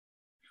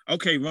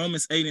 Okay,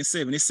 Romans 8 and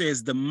 7. It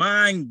says, the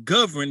mind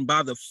governed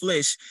by the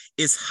flesh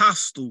is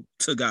hostile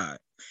to God.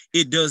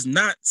 It does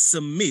not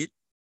submit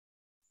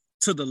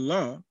to the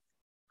law,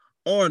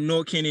 or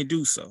nor can it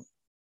do so.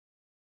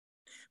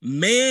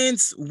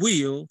 Man's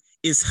will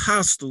is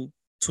hostile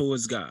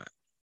towards God.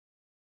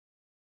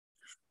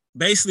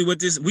 Basically,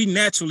 we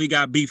naturally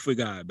got beef with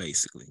God,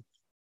 basically.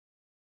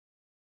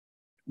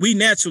 We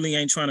naturally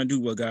ain't trying to do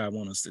what God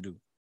wants us to do.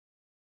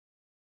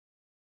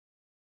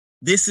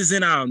 This is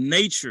in our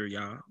nature,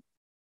 y'all.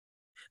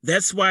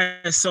 That's why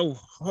it's so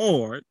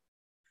hard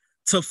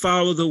to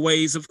follow the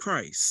ways of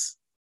Christ.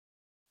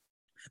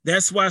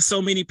 That's why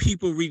so many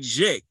people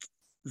reject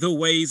the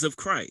ways of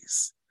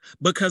Christ,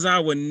 because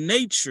our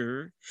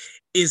nature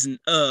is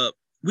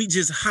we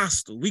just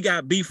hostile. We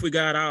got beef with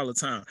God all the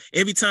time.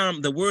 Every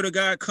time the word of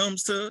God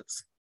comes to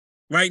us,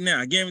 right now,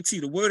 I guarantee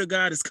the word of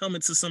God is coming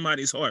to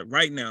somebody's heart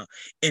right now,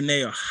 and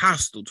they are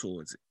hostile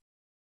towards it.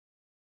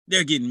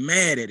 They're getting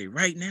mad at it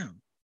right now,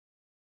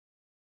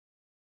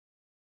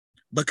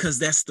 because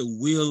that's the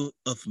will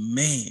of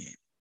man.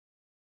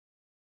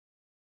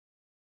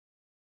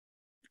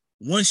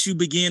 Once you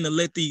begin to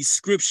let these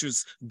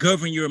scriptures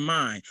govern your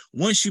mind,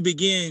 once you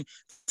begin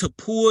to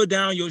pull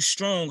down your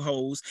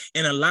strongholds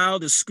and allow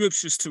the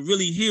scriptures to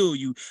really heal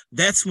you,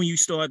 that's when you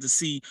start to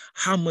see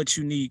how much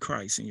you need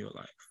Christ in your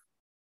life.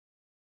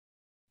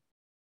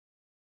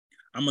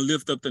 I'm going to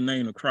lift up the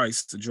name of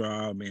Christ to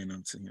draw all men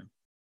unto him.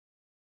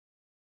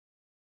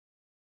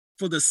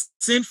 For the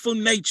sinful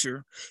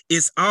nature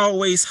is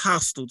always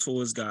hostile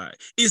towards God.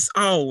 It's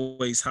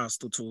always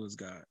hostile towards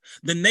God.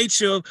 The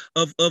nature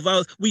of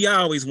us, we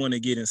always want to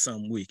get in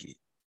something wicked.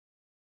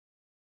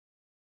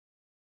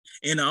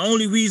 And the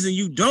only reason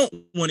you don't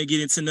want to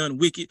get into nothing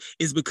wicked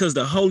is because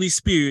the Holy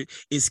Spirit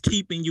is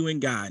keeping you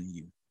and guiding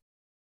you.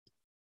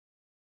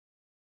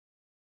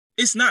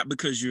 It's not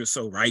because you're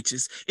so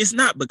righteous. It's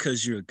not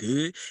because you're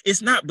good.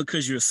 It's not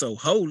because you're so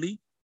holy.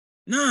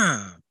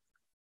 Nah.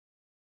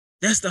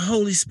 That's the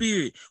Holy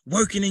Spirit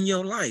working in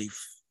your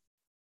life.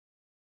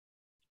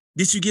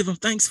 Did you give him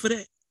thanks for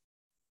that?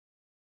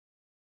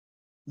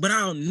 But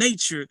our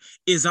nature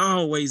is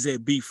always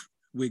at beef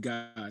with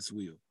God's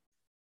will.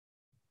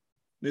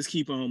 Let's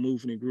keep on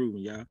moving and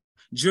grooving, y'all.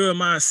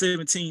 Jeremiah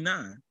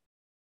 17:9.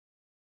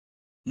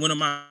 One of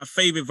my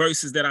favorite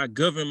verses that I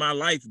govern my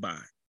life by.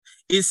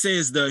 It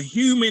says, the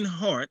human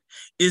heart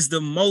is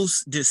the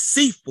most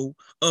deceitful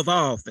of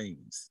all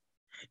things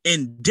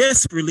and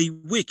desperately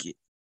wicked.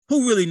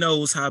 Who really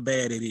knows how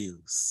bad it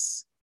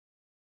is?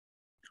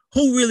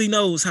 Who really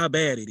knows how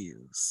bad it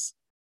is?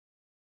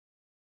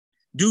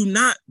 Do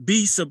not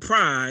be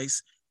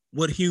surprised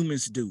what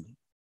humans do,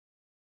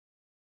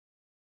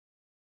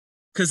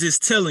 because it's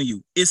telling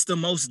you it's the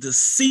most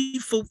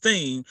deceitful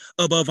thing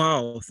above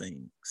all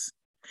things.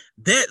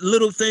 That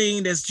little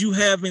thing that you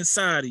have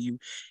inside of you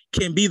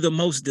can be the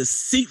most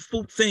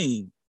deceitful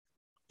thing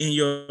in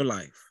your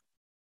life,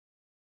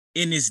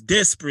 and it's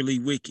desperately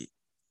wicked.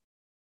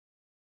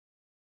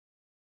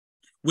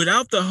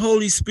 Without the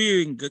Holy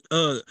Spirit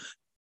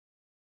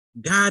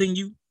guiding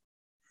you,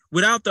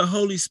 without the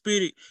Holy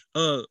Spirit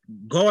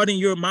guarding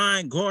your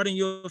mind, guarding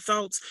your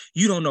thoughts,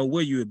 you don't know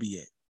where you would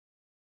be at.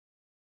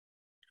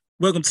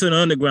 Welcome to the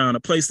underground, a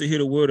place to hear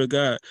the word of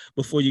God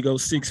before you go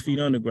 6 feet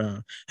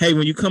underground. Hey,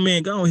 when you come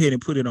in, go ahead and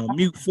put it on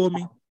mute for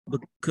me,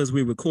 because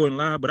we're recording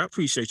live, but I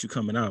appreciate you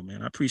coming out,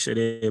 man. I appreciate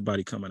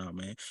everybody coming out,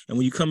 man. And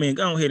when you come in,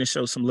 go ahead and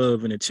show some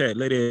love in the chat.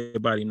 Let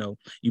everybody know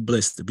you're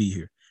blessed to be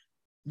here.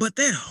 But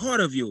that heart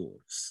of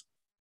yours,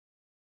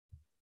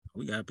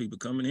 we got people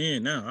coming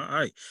in now. All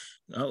right.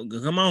 Oh,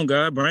 come on,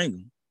 God, bring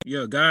them.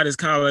 Yeah, God is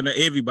calling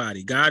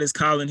everybody. God is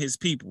calling his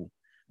people.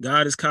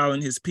 God is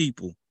calling his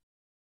people.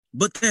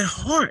 But that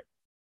heart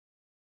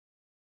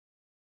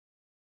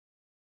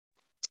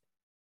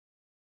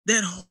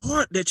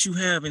that you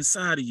have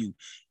inside of you,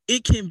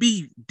 it can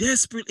be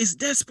desperate. It's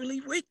desperately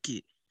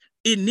wicked.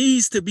 It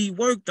needs to be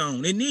worked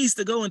on. It needs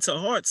to go into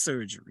heart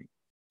surgery.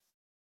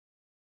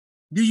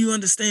 Do you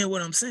understand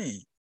what I'm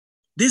saying?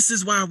 This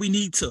is why we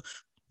need to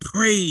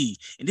pray.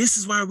 And this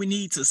is why we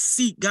need to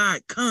seek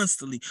God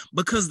constantly,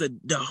 because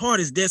the heart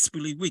is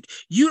desperately weak.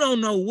 You don't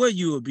know where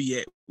you will be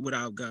at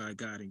without God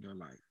in your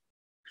life.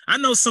 I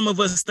know some of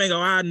us think,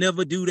 oh, I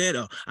never do that,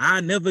 or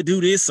I never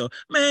do this. So,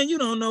 man, you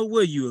don't know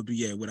where you will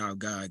be at without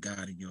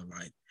God in your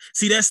life.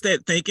 See, that's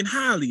that thinking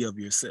highly of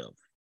yourself.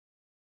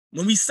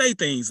 When we say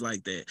things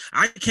like that,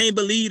 I can't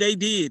believe they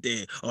did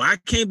that, or I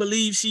can't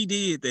believe she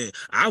did that.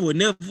 I would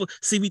never.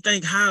 See, we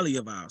think highly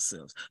of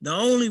ourselves. The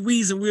only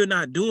reason we're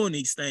not doing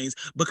these things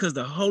because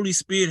the Holy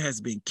Spirit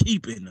has been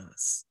keeping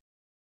us.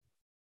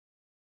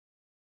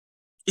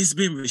 It's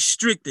been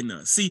restricting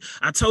us. See,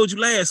 I told you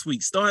last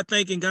week, start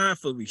thanking God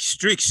for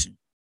restriction.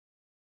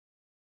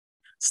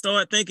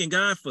 Start thanking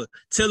God for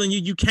telling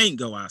you can't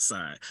go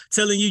outside,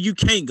 telling you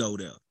can't go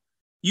there.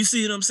 You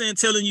see what I'm saying?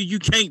 Telling you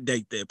can't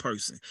date that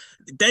person.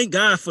 Thank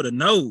God for the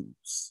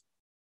no's.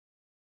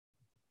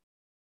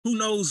 Who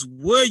knows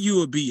where you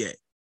will be at?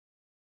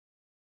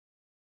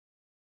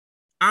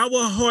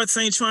 Our hearts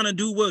ain't trying to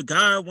do what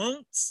God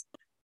wants.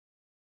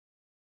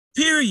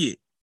 Period.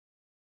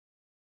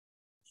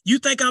 You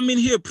think I'm in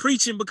here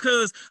preaching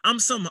because I'm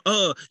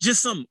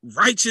just some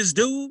righteous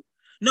dude?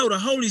 No, the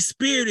Holy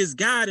Spirit is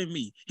guiding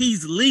me.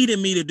 He's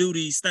leading me to do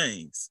these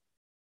things.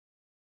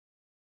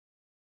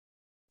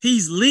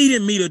 He's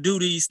leading me to do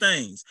these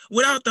things.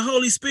 Without the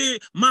Holy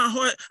Spirit, my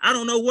heart, I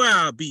don't know where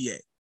I'll be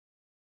at.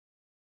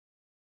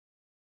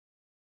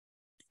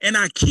 And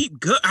I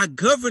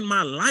govern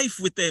my life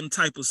with them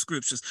type of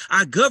scriptures.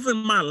 I govern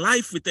my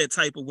life with that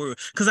type of word,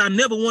 because I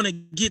never want to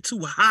get too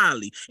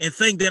highly and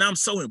think that I'm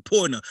so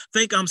important, or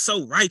think I'm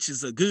so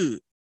righteous or good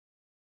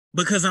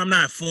because I'm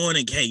not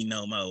fornicating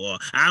no more, or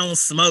I don't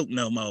smoke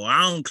no more,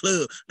 I don't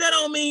club. That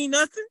don't mean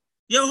nothing.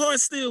 Your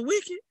heart's still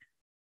wicked.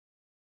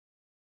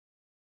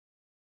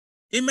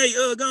 It may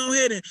go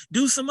ahead and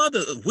do some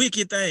other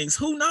wicked things.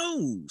 Who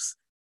knows?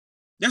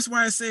 That's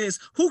why it says,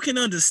 who can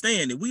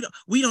understand it?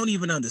 We don't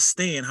even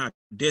understand how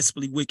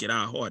desperately wicked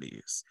our heart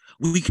is.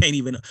 We can't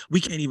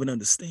even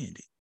understand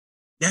it.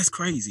 That's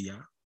crazy,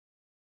 y'all.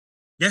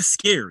 That's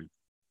scary.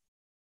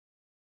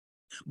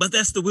 But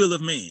that's the will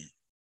of man.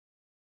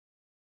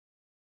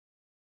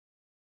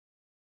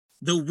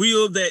 The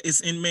will that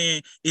is in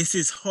man is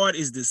his heart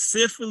is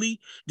deceitfully,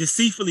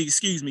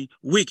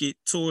 wicked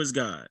towards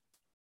God.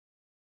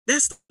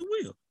 That's the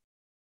will.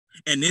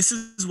 And this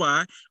is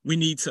why we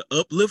need to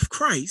uplift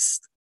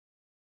Christ,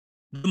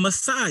 the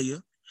Messiah,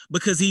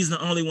 because he's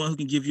the only one who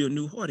can give you a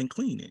new heart and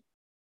clean it.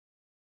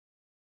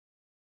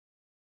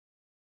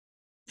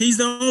 He's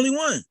the only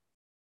one.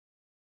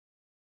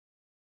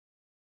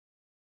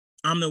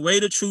 I'm the way,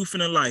 the truth,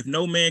 and the life.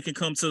 No man can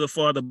come to the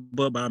Father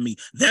but by me.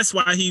 That's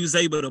why he was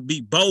able to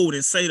be bold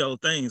and say those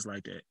things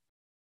like that.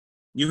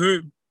 You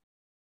heard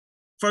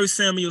 1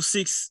 Samuel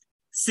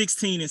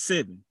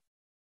 6:16-7.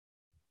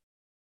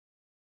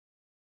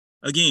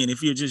 Again,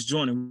 if you're just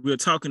joining, we're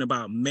talking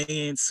about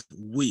man's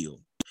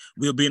will.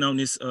 We've been on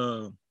this,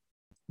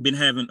 been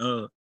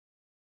having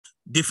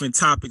different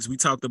topics. We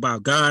talked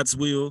about God's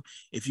will.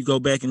 If you go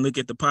back and look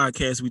at the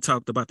podcast, we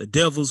talked about the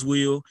devil's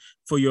will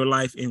for your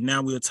life. And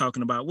now we're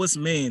talking about what's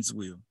man's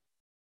will.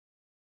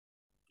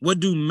 What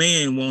do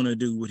man want to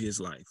do with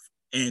his life?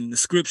 And the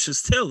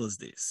scriptures tell us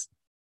this.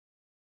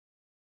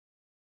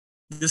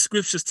 The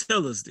scriptures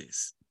tell us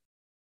this.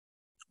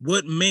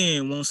 What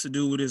man wants to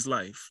do with his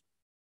life.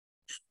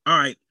 All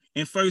right.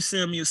 In 1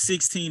 Samuel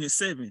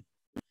 16:7,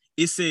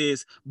 it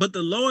says, but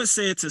the Lord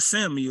said to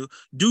Samuel,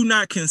 do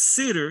not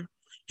consider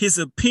his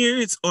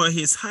appearance or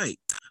his height,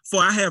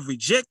 for I have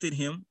rejected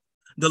him.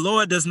 The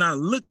Lord does not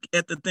look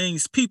at the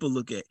things people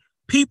look at.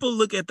 People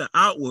look at the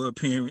outward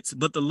appearance,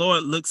 but the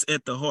Lord looks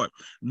at the heart.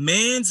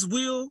 Man's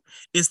will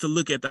is to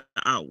look at the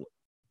outward.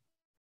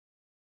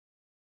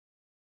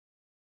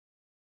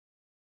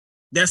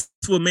 That's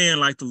what man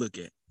like to look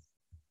at.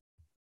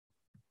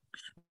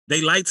 They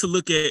like to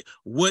look at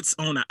what's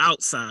on the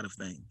outside of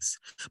things.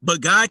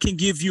 But God can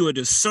give you a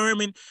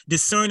discerning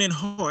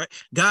heart.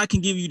 God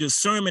can give you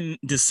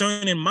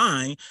discerning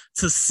mind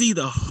to see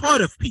the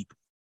heart of people.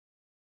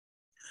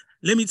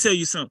 Let me tell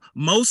you something.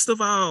 Most of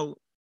our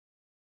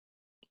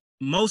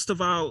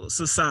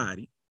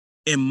society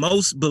and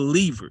most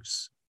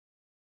believers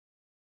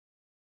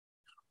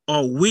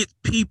are with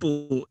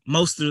people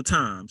most of the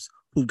times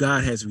who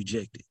God has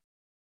rejected.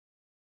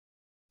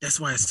 That's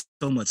why it's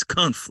so much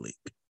conflict.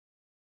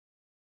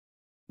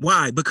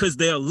 Why? Because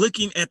they're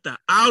looking at the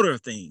outer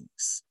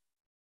things.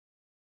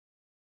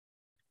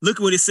 Look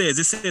what it says.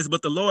 It says,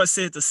 but the Lord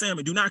said to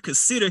Samuel, do not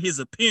consider his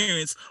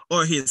appearance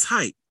or his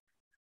height.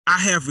 I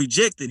have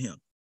rejected him.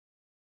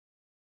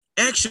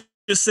 Ask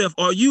yourself,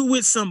 are you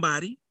with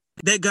somebody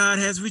that God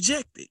has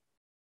rejected?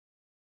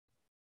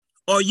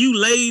 Are you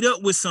laid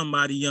up with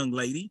somebody, young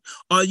lady?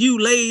 Are you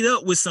laid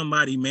up with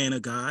somebody, man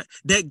of God,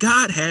 that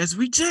God has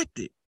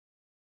rejected?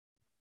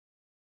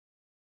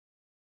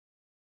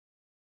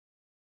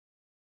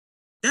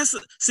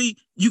 See,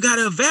 you got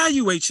to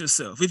evaluate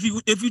yourself if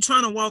you're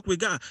trying to walk with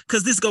God,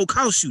 because this go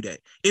cost you that.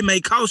 It may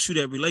cost you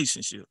that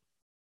relationship.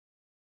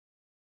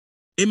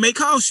 It may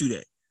cost you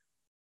that.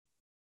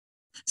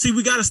 See,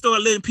 we got to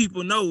start letting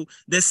people know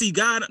that, see,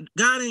 God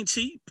ain't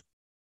cheap.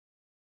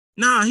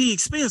 Nah, he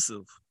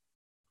expensive.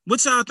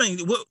 What y'all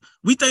think? What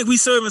we think we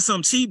serving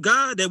some cheap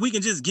God that we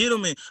can just get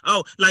him and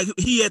like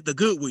he at the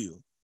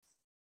Goodwill.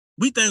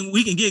 We think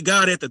we can get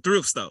God at the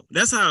thrift store.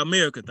 That's how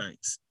America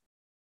thinks.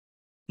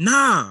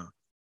 Nah.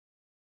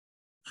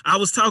 I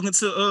was talking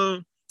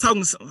to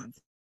someone.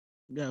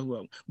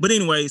 But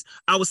anyways,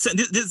 I was saying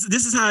this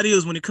is how it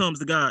is when it comes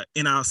to God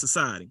in our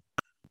society.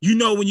 You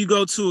know, when you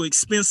go to an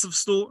expensive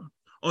store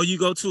or you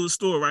go to a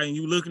store, right, and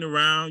you looking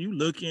around, you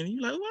looking, and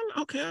you like,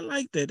 well, okay, I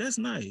like that. That's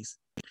nice.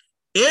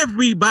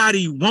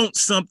 Everybody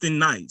wants something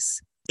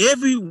nice.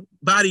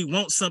 Everybody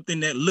wants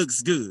something that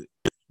looks good.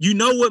 You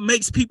know what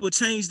makes people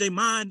change their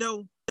mind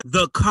though?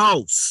 The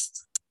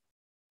cost.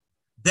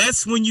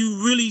 That's when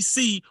you really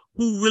see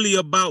who really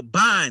about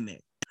buying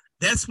it.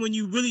 That's when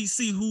you really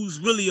see who's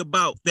really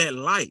about that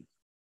life.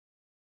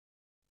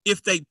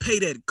 If they pay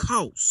that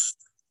cost.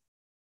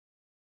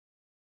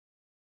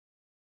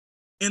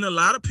 And a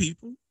lot of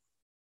people,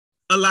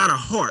 a lot of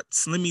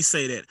hearts, let me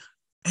say that,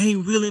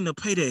 ain't willing to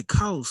pay that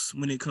cost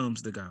when it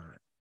comes to God.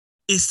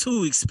 It's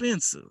too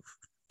expensive.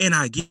 And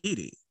I get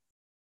it.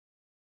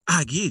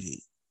 I get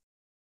it.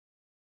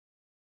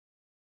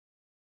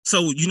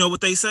 So you know what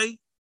they say?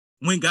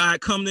 When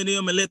God come to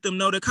them and let them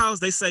know the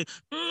cost, they say,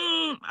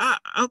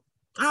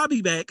 I'll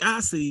be back.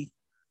 I'll see.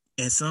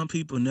 And some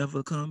people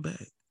never come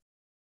back.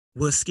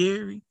 What's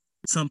scary?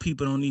 Some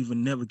people don't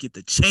even never get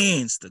the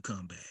chance to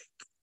come back.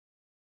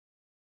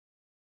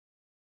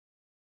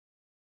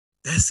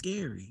 That's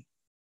scary.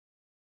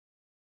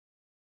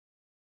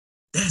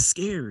 That's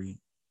scary.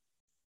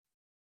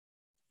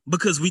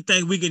 Because we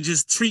think we can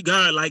just treat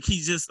God like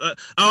he's just,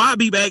 I'll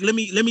be back. Let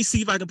me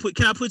see if I can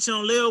I put you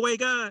on layaway,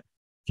 God?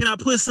 Can I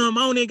put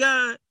something on it,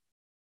 God?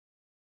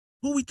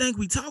 Who we think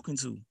we talking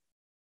to?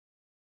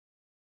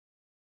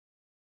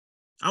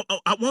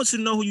 I want you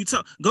to know who you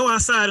talk. Go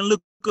outside and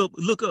look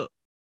up.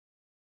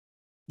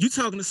 You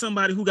talking to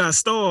somebody who got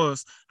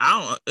stars.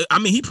 I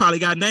mean, he probably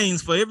got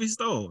names for every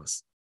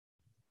stars.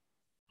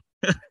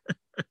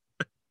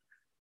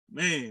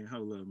 Man,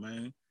 hold up,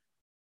 man.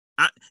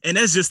 And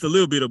that's just a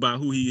little bit about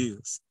who he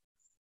is.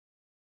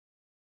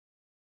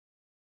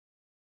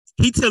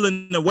 He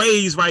telling the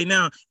waves right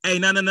now, hey,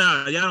 no,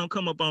 y'all don't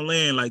come up on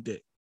land like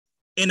that.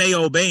 And they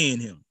obeying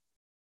him.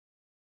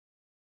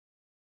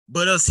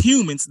 But us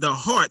humans, the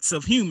hearts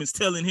of humans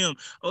telling him,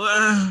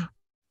 I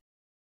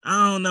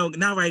don't know,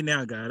 not right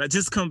now, God. I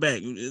just come back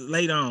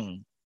later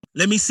on.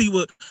 Let me see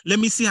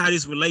how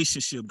this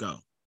relationship go.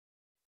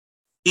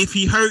 If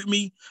he hurt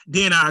me,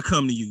 then I'll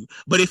come to you.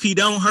 But if he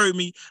don't hurt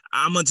me,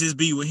 I'm going to just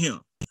be with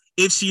him.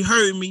 If she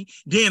hurt me,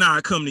 then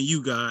I'll come to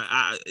you, God.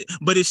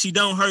 But if she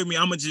don't hurt me,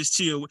 I'm going to just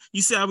chill.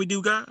 You see how we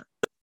do, God?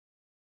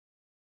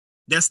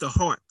 That's the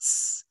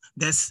hearts.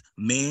 That's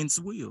man's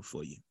will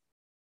for you.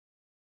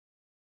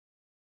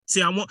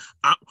 See,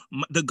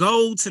 the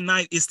goal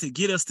tonight is to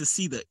get us to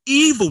see the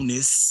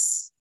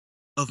evilness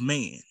of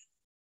man.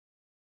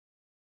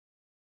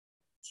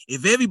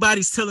 If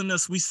everybody's telling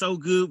us we so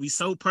good, we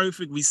so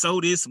perfect, we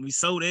so this and we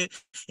so that,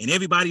 and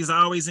everybody's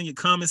always in your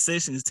comment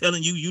section is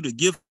telling you the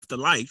gift of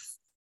life,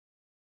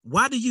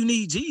 why do you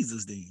need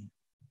Jesus then?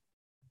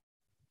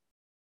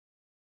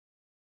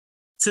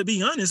 To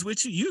be honest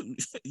with you,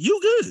 you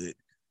good.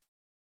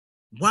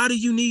 Why do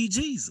you need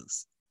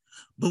Jesus?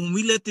 But when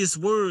we let this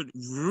word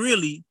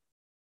really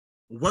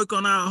work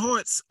on our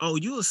hearts,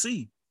 you'll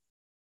see.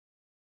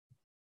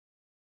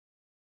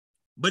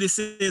 But it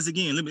says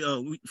again, let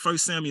me 1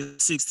 Samuel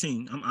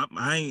 16.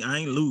 I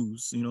ain't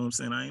lose, you know what I'm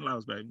saying? I ain't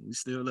lost, baby. We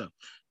still up.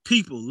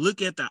 People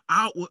look at the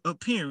outward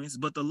appearance,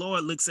 but the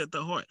Lord looks at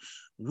the heart.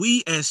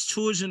 We as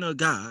children of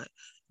God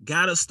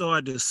gotta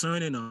start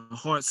discerning the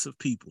hearts of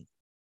people.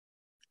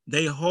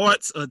 Their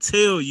hearts will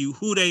tell you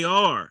who they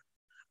are.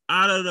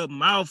 Out of the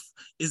mouth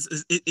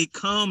it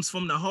comes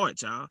from the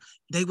heart, y'all.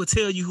 They will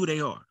tell you who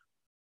they are.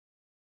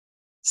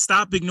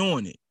 Stop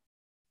ignoring it.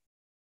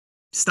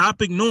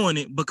 Stop ignoring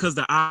it because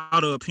the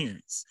outer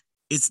appearance.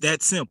 It's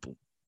that simple.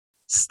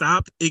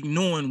 Stop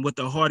ignoring what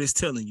the heart is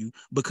telling you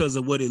because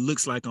of what it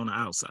looks like on the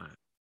outside.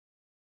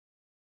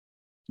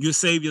 You'll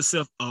save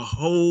yourself a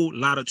whole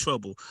lot of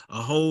trouble,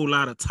 a whole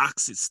lot of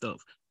toxic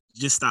stuff.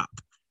 Just stop.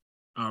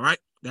 All right?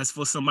 That's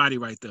for somebody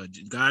right there.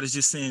 God is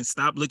just saying,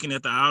 stop looking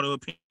at the outer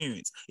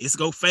appearance. It's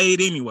go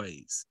fade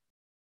anyways.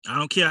 I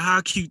don't care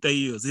how cute they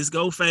is. It's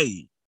go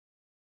fade.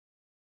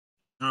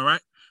 All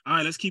right? All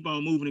right, let's keep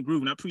on moving and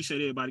grooving. I appreciate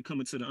everybody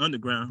coming to the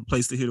underground,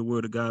 place to hear the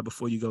word of God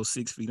before you go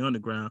 6 feet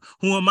underground.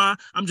 Who am I?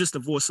 I'm just a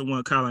voice of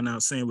one calling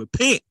out saying,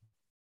 repent.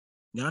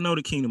 Y'all know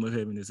the kingdom of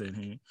heaven is at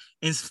hand.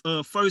 And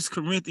 1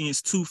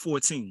 Corinthians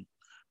 2:14.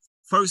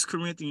 1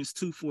 Corinthians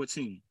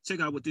 2:14. Check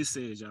out what this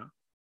says, y'all.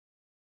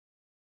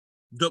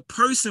 The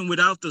person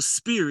without the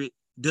spirit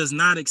does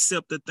not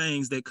accept the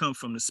things that come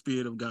from the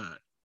spirit of God.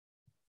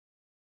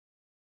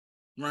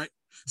 Right?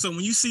 So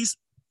when you see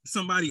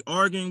somebody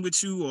arguing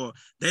with you, or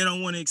they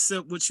don't want to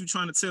accept what you're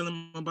trying to tell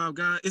them about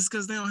God, it's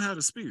because they don't have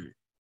the Spirit.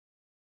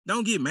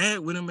 Don't get mad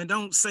with them and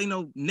don't say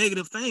no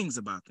negative things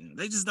about them.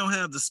 They just don't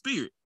have the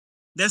Spirit.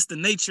 That's the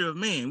nature of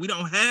man. We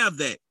don't have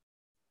that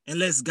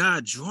unless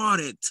God draw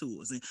that to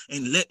us,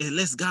 and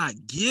unless God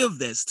give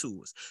that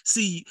to us.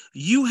 See,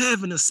 you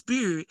having a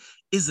Spirit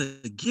is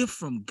a gift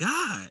from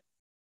God.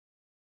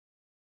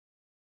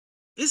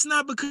 It's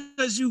not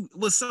because you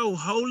were so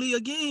holy.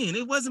 Again,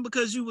 it wasn't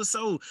because you were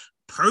so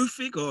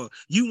perfect, or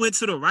you went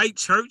to the right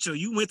church, or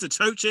you went to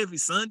church every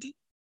Sunday,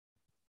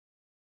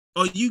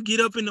 or you get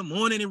up in the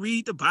morning and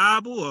read the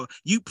Bible, or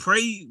you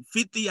pray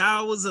 50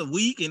 hours a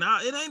week, and all.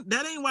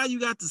 That ain't why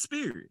you got the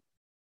Spirit.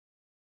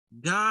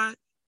 God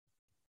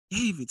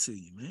gave it to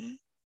you, man.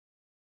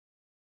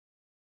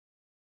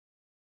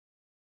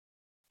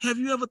 Have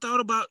you ever thought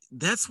about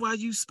that's why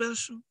you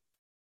special?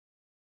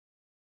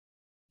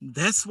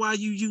 That's why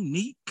you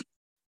unique.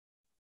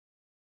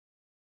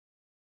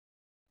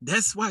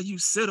 That's why you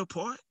set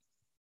apart.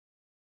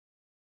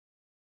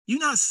 You're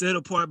not set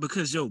apart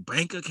because your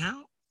bank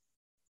account.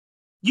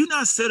 You're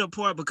not set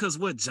apart because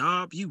what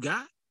job you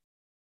got.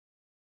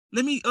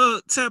 Let me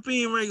tap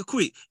in right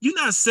quick. You're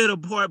not set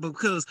apart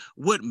because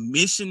what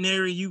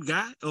missionary you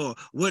got, or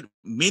what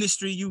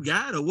ministry you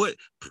got, or what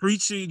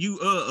preacher you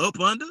up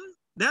under.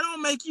 That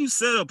don't make you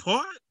set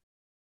apart.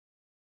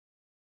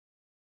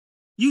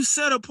 You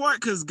set apart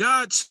because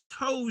God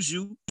chose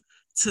you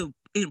to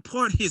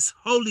impart his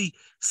Holy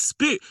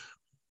Spirit.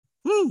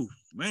 Whoo,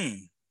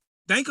 man.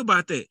 Think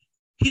about that.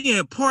 He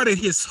imparted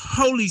his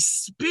Holy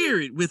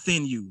Spirit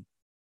within you.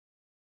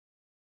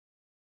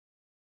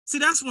 See,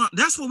 that's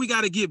what we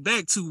got to get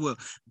back to.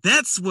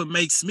 That's what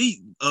makes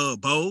me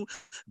bold.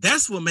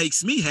 That's what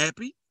makes me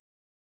happy.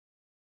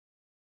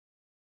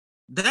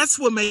 That's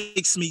what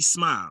makes me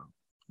smile.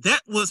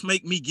 That was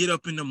make me get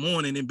up in the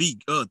morning and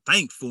be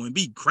thankful and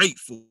be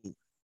grateful.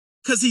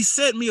 Because he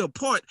set me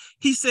apart.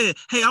 He said,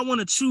 hey, I want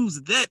to choose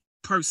that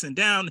person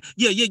down.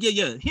 Yeah,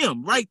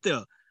 him right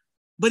there.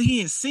 But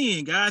he ain't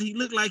seeing God. He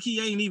looked like he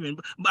ain't even,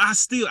 but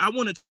I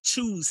want to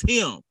choose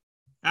him.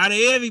 Out of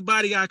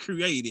everybody I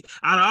created,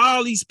 out of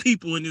all these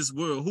people in this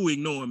world who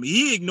ignore me,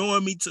 he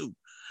ignored me too.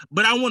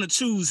 But I want to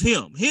choose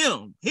him.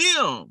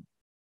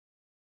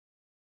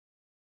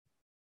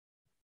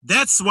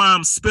 That's why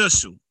I'm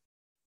special.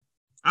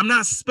 I'm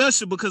not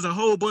special because a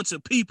whole bunch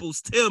of people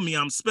tell me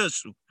I'm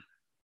special.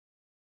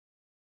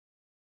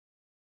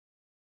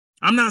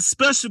 I'm not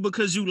special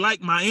because you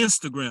like my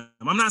Instagram.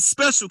 I'm not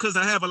special because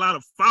I have a lot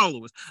of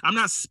followers. I'm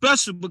not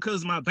special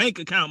because my bank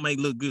account may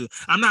look good.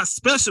 I'm not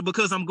special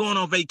because I'm going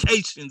on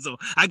vacations, or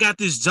I got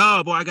this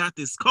job, or I got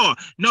this car.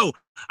 No,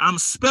 I'm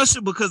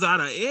special because out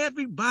of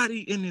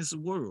everybody in this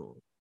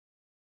world,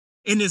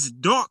 in this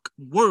dark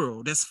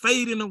world that's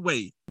fading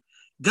away,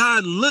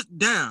 God looked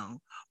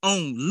down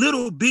on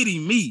little bitty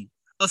me,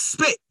 a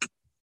speck,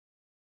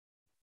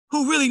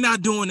 who really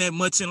not doing that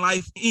much in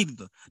life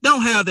either.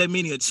 Don't have that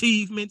many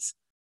achievements.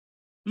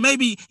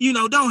 Maybe,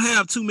 don't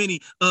have too many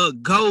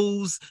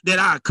goals that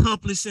I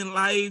accomplished in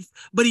life.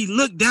 But he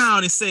looked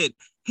down and said,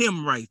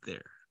 him right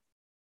there.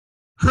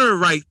 Her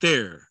right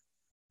there.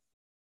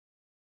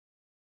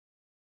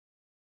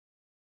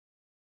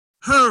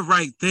 Her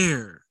right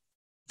there.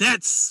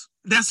 That's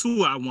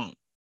who I want.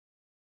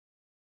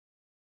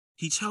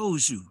 He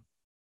chose you.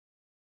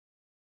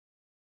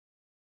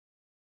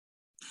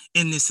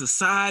 And this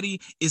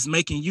society is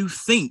making you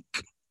think,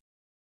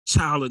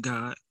 child of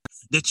God,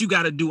 that you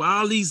got to do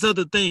all these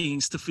other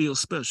things to feel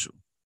special.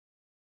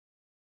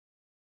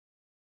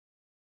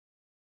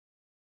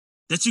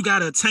 That you got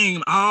to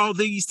attain all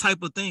these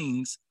type of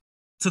things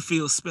to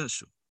feel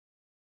special.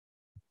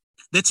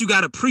 That you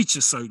got to preach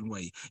a certain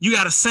way. You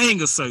got to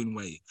sing a certain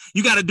way.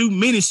 You got to do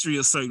ministry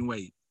a certain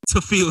way to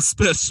feel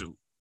special.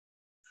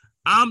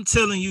 I'm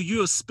telling you,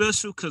 you're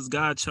special because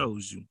God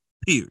chose you,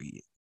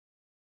 period.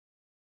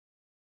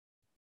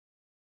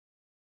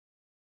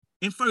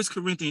 In 1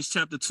 Corinthians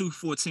chapter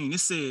 2:14, it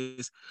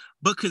says,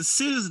 but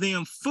considers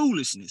them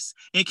foolishness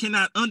and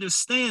cannot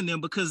understand them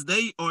because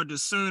they are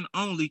discerned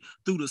only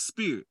through the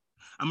Spirit.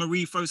 I'm going to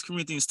read 1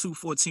 Corinthians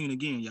 2:14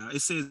 again, y'all.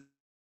 It says,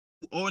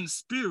 on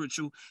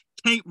spiritual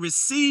can't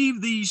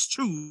receive these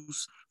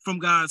truths from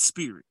God's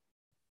Spirit.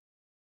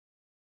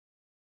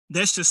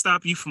 That should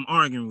stop you from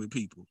arguing with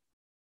people.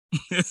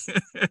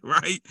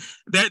 Right?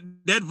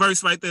 That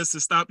verse right there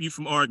should stop you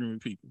from arguing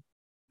with people.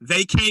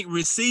 They can't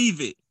receive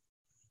it.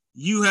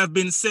 You have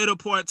been set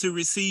apart to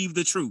receive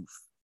the truth.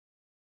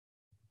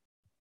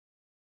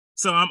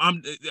 So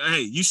hey,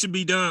 you should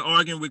be done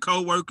arguing with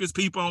coworkers,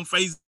 people on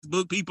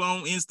Facebook, people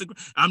on Instagram.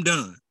 I'm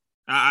done.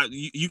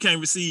 You can't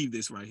receive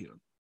this right here.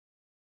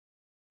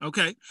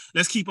 Okay,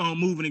 let's keep on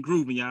moving and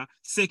grooving, y'all.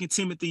 2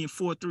 Timothy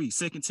 4:3.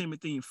 2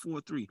 Timothy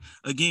 4:3.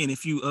 Again,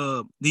 if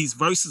you these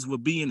verses will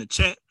be in the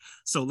chat.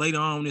 So later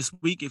on this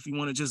week, if you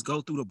want to just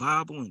go through the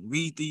Bible and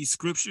read these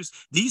scriptures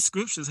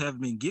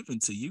have been given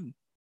to you.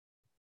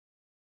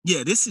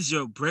 Yeah, this is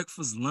your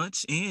breakfast,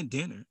 lunch, and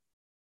dinner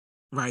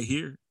right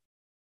here.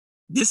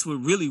 This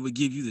would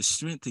give you the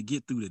strength to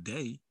get through the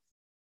day.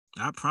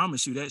 I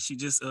promise you that. She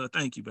just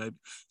thank you, baby.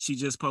 She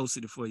just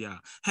posted it for y'all.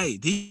 Hey,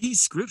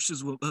 these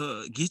scriptures will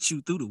get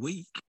you through the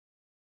week.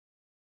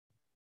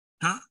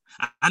 Huh?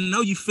 I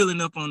know you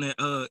filling up on that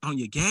on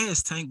your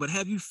gas tank, but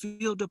have you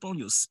filled up on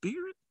your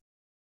spirit?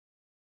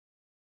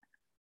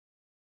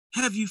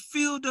 Have you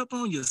filled up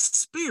on your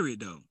spirit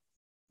though?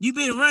 You've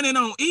been running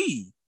on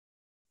E.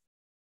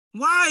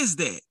 Why is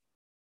that?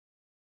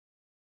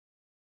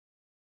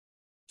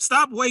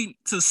 Stop waiting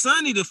till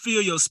Sunday to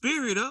fill your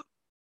spirit up.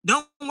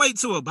 Don't wait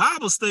till a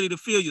Bible study to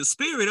fill your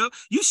spirit up.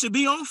 You should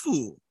be on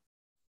full.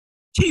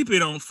 Keep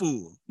it on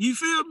full. You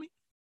feel me?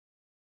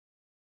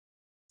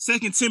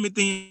 2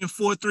 Timothy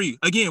 4:3.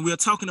 Again, we're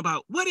talking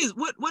about what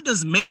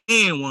does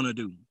man want to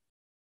do?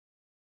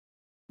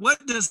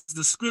 What does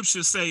the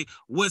scripture say?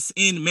 What's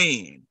in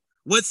man?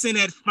 What's in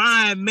that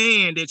fine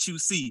man that you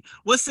see?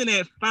 What's in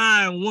that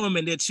fine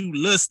woman that you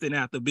lusting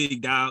after,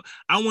 big dog?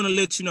 I want to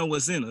let you know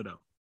what's in her,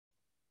 though.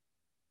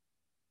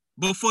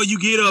 Before you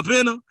get up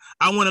in her,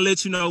 I want to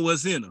let you know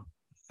what's in her.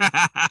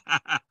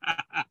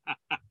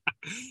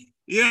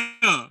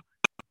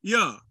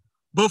 Yeah.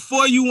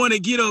 Before you want to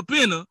get up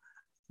in her,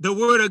 the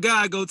word of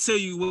God go tell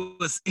you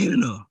what's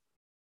in her.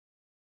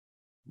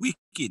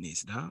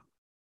 Wickedness, dog.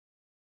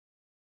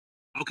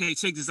 Okay,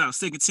 check this out.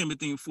 2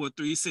 Timothy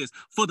 4:3 says,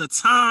 for the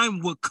time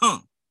will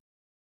come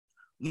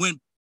when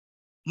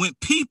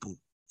people,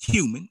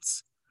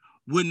 humans,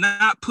 will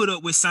not put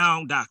up with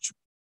sound doctrine.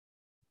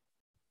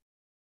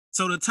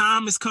 So the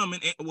time is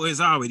coming, well,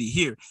 it's already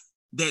here,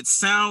 that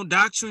sound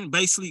doctrine,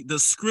 basically the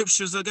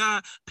scriptures of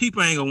God,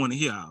 people ain't gonna want to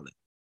hear all that.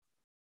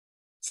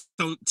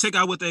 So check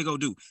out what they gonna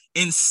do.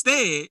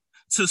 Instead,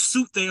 to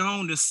suit their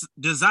own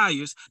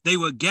desires, they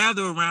will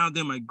gather around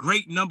them a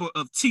great number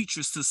of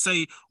teachers to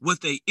say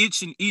what their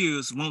itching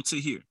ears want to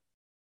hear.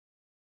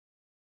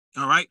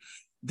 All right?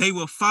 They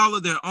will follow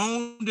their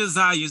own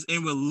desires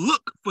and will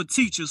look for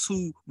teachers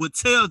who will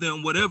tell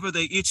them whatever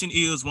their itching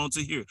ears want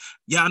to hear.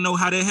 Y'all know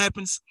how that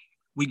happens?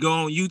 We go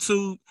on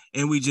YouTube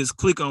and we just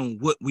click on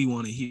what we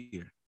want to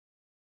hear.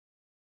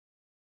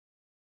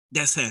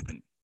 That's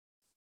happening.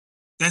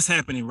 That's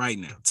happening right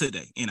now,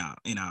 today, in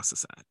our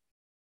society.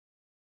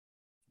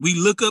 We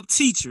look up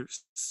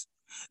teachers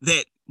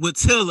that will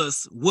tell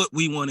us what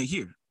we want to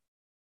hear.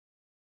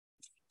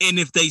 And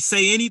if they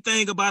say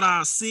anything about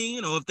our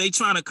sin, or if they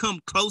trying to come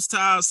close to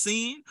our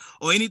sin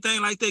or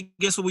anything like that,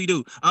 guess what we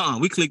do?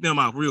 We click them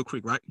off real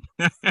quick, right?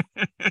 I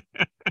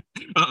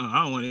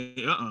don't want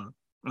to.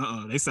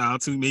 They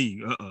sound too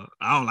mean.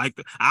 I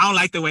don't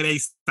like the way they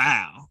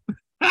style.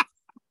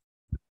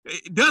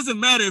 It doesn't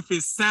matter if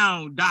it's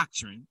sound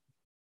doctrine,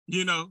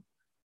 you know.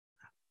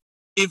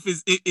 If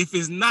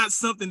it's not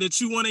something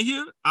that you want to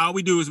hear, all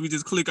we do is we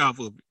just click off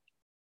of it.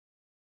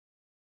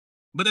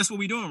 But that's what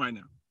we're doing right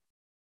now.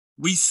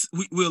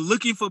 We're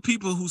looking for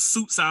people who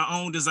suits our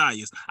own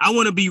desires. I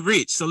want to be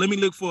rich, so let me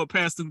look for a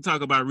pastor who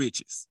talk about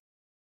riches.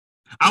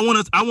 I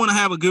want to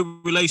have a good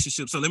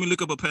relationship, so let me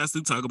look up a pastor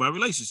who talk about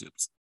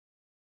relationships.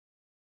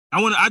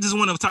 I just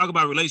want to talk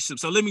about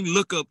relationships, so let me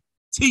look up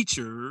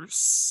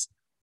teachers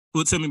who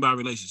will tell me about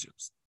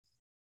relationships.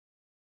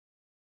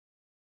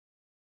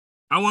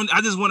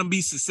 I just want to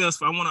be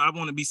successful. I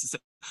want to be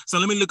successful. So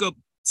let me look up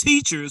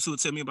teachers who will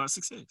tell me about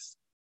success.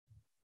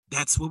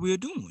 That's what we're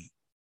doing.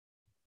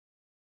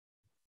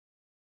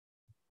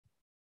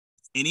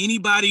 And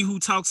anybody who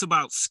talks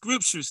about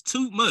scriptures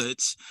too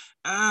much,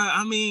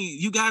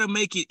 you got to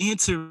make it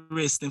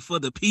interesting for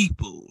the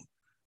people,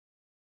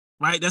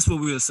 right? That's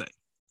what we'll say.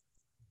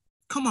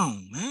 Come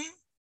on, man.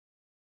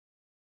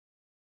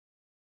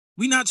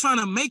 We're not trying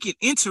to make it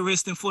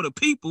interesting for the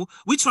people.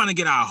 We're trying to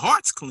get our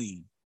hearts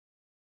clean.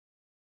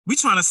 We're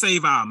trying to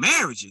save our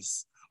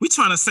marriages. We're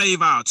trying to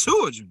save our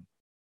children.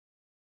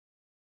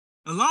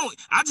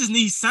 I just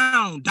need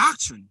sound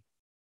doctrine.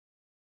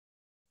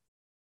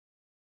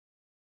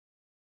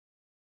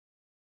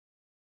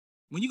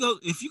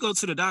 If you go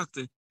to the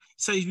doctor,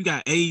 say you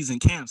got AIDS and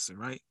cancer,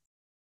 right?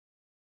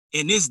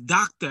 And this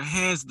doctor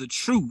has the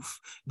truth.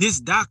 This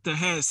doctor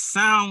has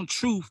sound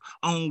truth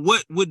on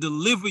what would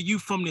deliver you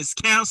from this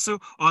cancer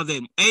or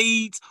that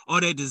AIDS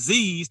or that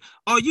disease.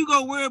 Are you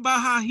gonna worry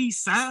about how he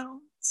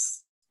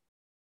sounds?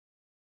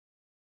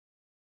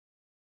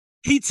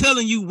 He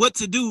telling you what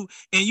to do,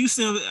 and you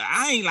say,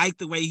 I ain't like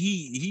the way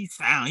he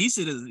sound. He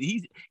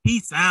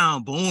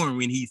sound boring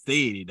when he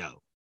said it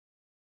though.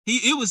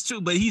 It was true,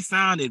 but he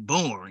sounded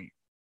boring.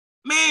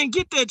 Man,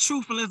 get that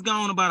truth and let's go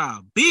on about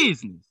our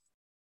business.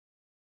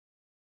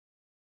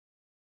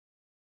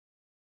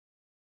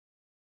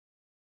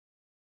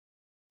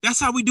 That's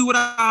how we do with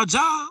our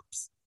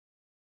jobs.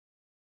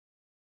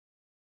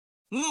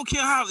 We don't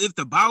care if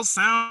the boss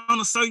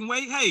sound a certain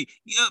way. Hey,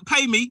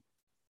 pay me.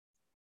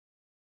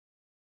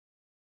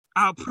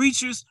 Our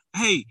preachers,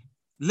 hey,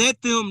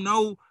 let them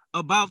know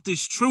about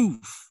this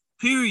truth,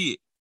 period.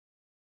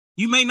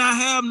 You may not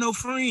have no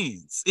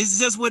friends. It's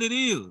just what it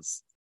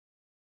is.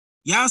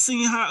 Y'all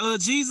seen how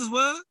Jesus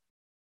was?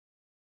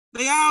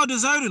 They all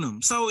deserted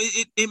him. So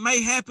it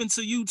may happen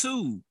to you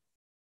too.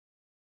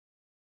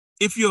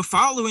 If you're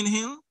following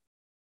him.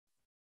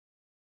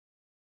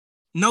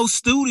 No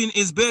student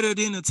is better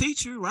than a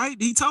teacher, right?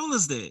 He told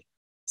us that.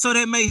 So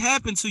that may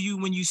happen to you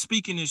when you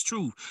speak in his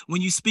truth,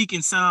 when you speak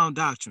in sound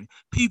doctrine.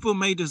 People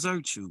may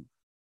desert you.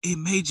 It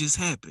may just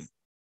happen.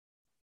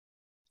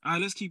 All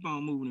right, let's keep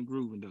on moving and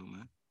grooving, though,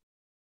 man.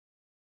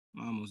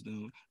 I'm almost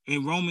done.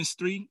 In Romans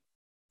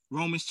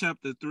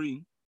chapter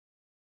 3,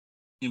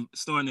 and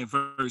starting at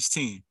verse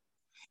 10,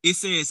 it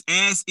says,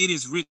 as it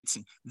is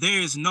written,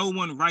 there is no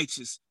one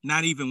righteous,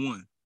 not even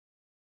one.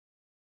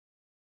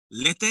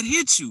 Let that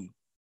hit you.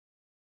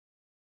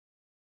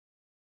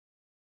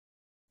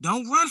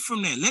 Don't run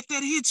from that. Let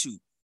that hit you.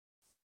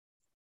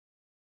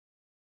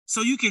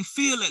 So you can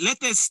feel it. Let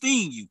that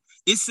sting you.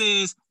 It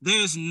says,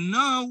 there's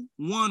no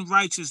one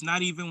righteous,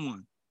 not even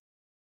one.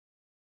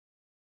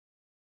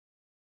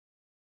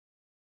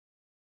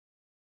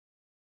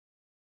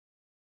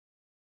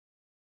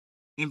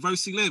 In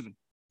verse 11,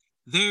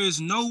 there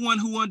is no one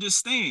who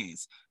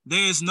understands.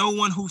 There is no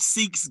one who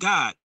seeks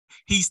God.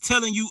 He's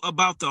telling you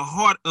about the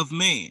heart of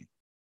man.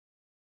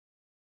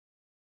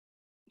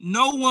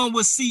 No one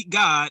would seek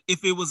God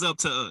if it was up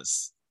to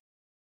us.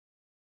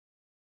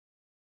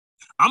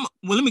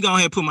 Let me go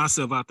ahead and put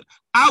myself out there.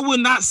 I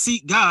would not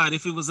seek God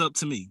if it was up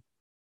to me.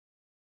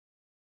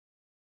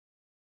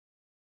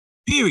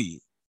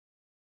 Period.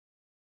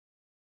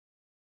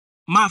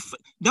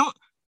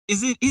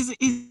 Is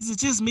it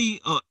just me,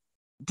 or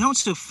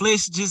don't your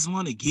flesh just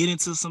want to get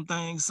into some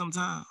things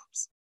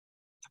sometimes?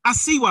 I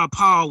see why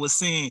Paul was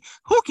saying,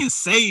 who can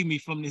save me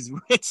from this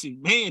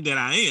wretched man that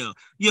I am?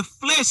 Your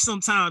flesh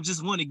sometimes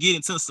just want to get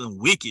into some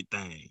wicked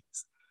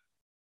things.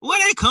 Where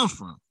they come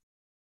from?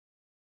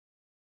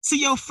 See,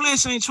 your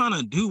flesh ain't trying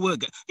to do what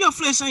God, your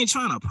flesh ain't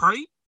trying to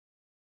pray.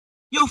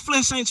 Your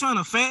flesh ain't trying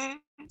to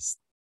fast.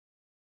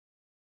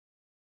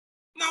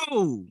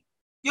 No,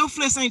 your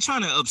flesh ain't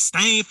trying to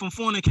abstain from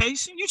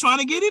fornication. You're trying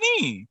to get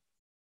it in.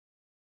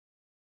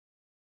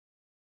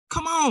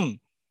 Come on.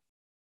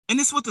 And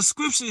it's what the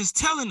scripture is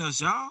telling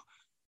us, y'all.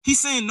 He's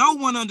saying no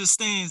one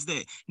understands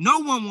that. No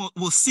one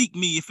will seek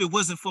me if it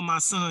wasn't for my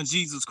son,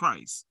 Jesus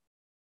Christ.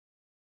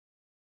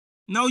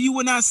 No, you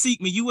would not seek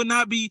me. You would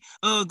not be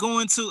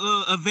going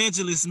to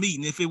evangelist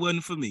meeting if it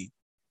wasn't for me.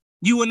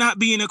 You would not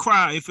be in a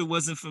choir if it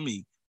wasn't for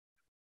me.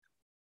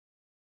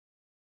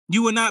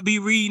 You would not be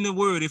reading the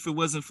word if it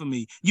wasn't for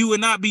me. You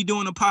would not be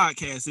doing a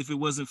podcast if it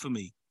wasn't for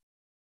me.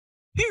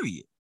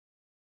 Period.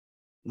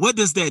 What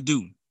does that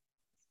do?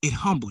 It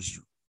humbles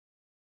you.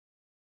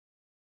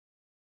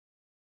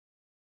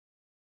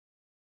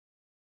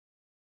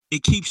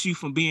 It keeps you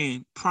from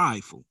being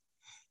prideful.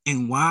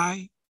 And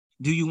why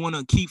do you want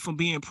to keep from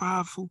being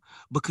prideful?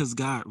 Because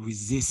God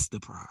resists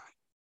the pride.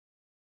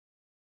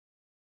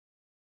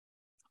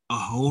 A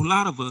whole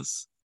lot of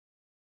us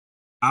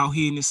out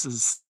here in this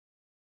society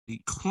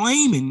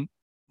claiming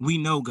we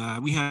know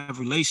God, we have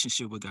a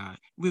relationship with God,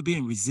 we're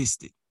being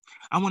resisted.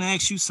 I want to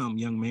ask you something,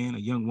 young man, a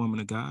young woman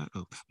of God,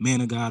 a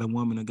man of God, a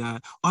woman of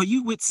God. Are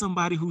you with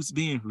somebody who's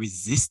being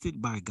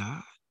resisted by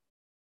God?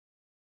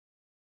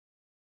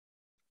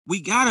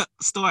 We got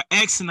to start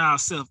asking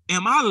ourselves,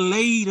 am I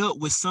laid up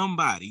with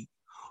somebody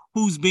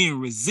who's being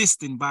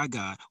resisted by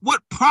God?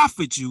 What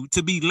profits you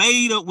to be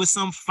laid up with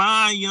some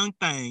fine young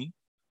thing,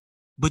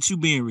 but you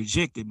being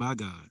rejected by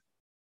God?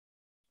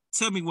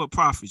 Tell me what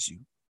profits you.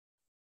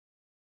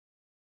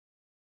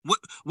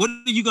 What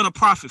are you going to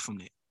profit from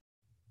that?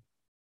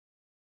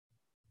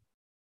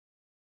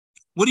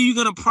 What are you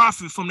going to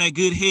profit from that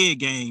good head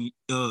game,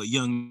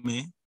 young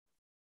man?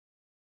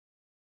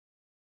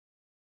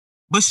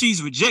 But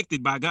she's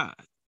rejected by God.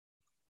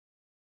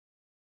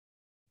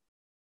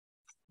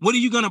 What are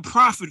you going to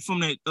profit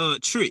from that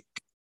trick,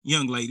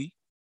 young lady?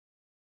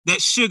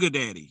 That sugar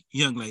daddy,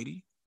 young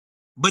lady?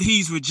 But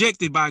he's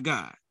rejected by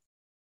God.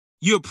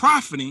 You're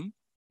profiting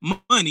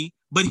money,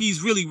 but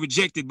he's really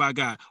rejected by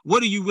God.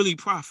 What are you really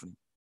profiting?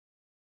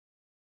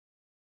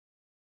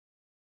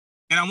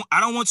 And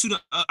I want you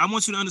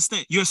to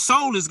understand, your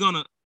soul is going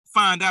to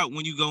find out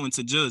when you go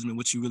into judgment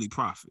what you really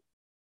profit.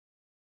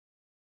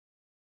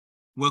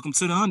 Welcome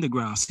to the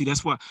underground. See,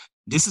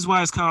 this is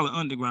why it's called the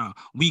underground.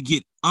 We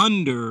get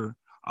under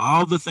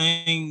all the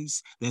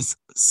things that's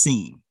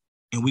seen,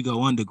 and we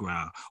go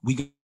underground.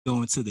 We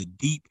go into the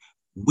deep,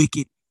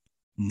 wicked,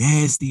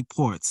 nasty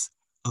parts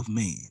of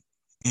man,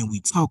 and we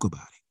talk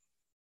about it.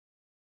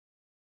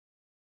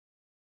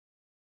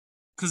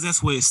 Because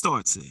that's where it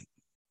starts at.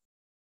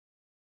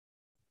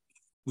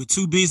 We're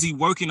too busy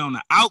working on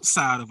the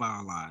outside of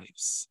our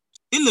lives.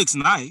 It looks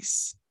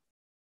nice,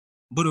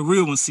 but a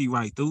real one see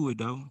right through it,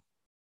 though.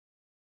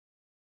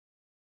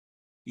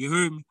 You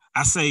heard me?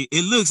 I say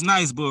it looks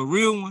nice, but a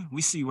real one,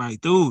 we see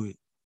right through it.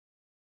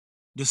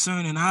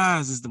 Discerning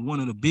eyes is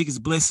one of the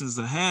biggest blessings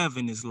to have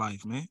in this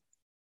life, man.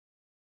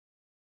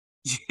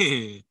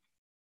 Yeah.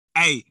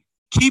 Hey,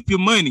 keep your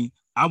money.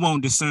 I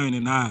want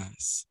discerning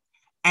eyes.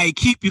 Hey,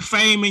 keep your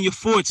fame and your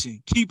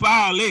fortune. Keep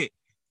all that.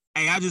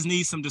 Hey, I just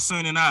need some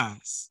discerning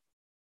eyes.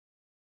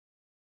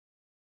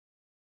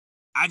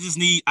 I just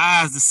need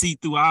eyes to see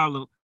through all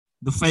of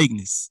the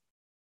fakeness.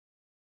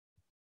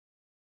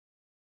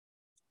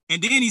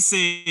 And then he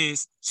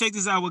says, check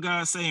this out what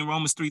God saying in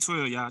Romans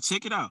 3:12, y'all.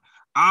 Check it out.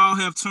 All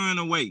have turned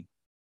away.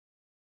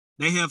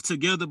 They have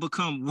together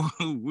become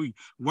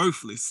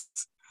worthless.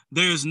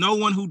 There is no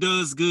one who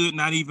does good,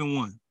 not even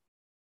one.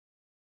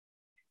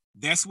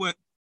 That's what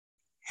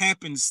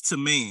happens to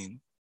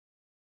man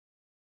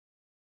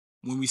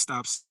when we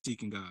stop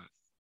seeking God.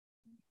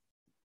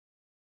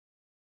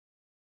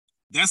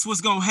 That's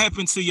what's going to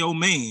happen to your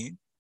man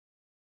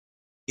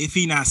if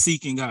he not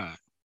seeking God.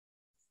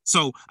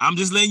 So I'm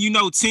just letting you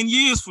know 10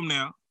 years from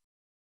now,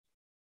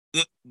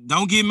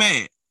 don't get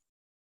mad.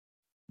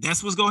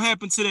 That's what's going to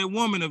happen to that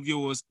woman of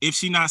yours if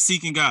she not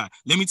seeking God.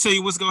 Let me tell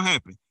you what's going to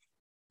happen.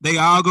 They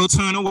all go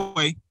turn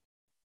away.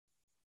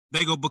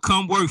 They go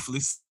become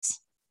worthless.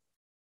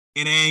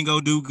 And they ain't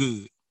going to do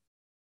good.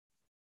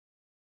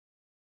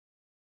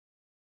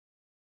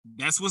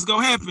 That's what's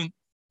going to happen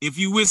if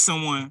you with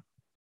someone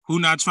who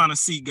not trying to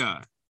seek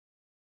God.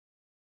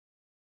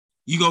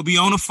 You going to be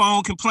on the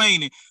phone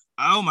complaining,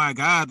 oh my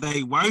God,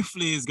 they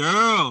worthless,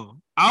 girl.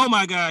 Oh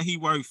my God, he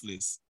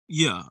worthless.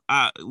 Yeah,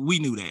 we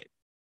knew that.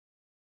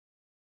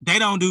 They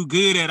don't do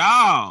good at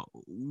all.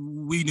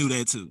 We knew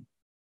that too.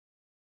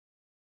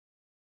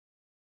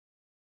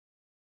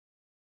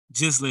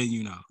 Just letting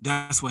you know,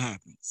 that's what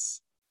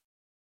happens.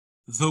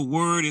 The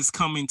word is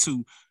coming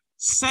to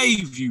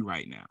save you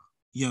right now,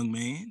 young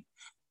man.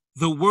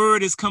 The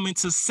word is coming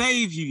to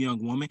save you,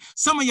 young woman.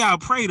 Some of y'all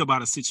prayed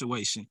about a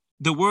situation.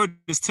 The word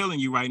is telling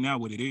you right now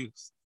what it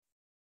is.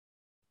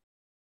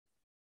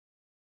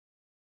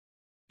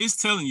 It's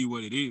telling you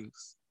what it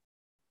is.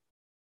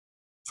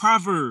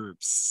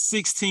 Proverbs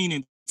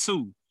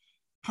 16:2.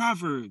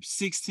 Proverbs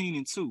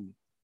 16:2.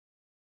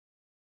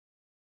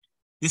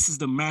 This is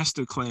the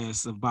master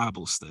class of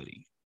Bible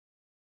study.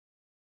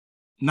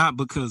 Not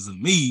because of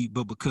me,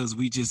 but because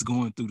we just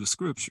going through the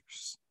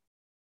scriptures.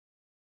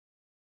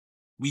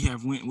 We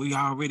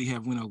already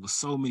have went over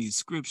so many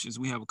scriptures.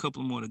 We have a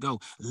couple more to go.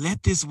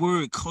 Let this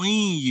word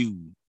clean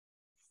you.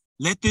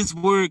 Let this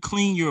word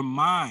clean your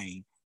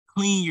mind,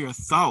 clean your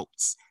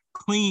thoughts,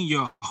 clean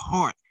your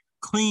heart,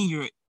 clean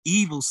your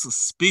evil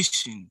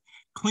suspicion,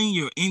 clean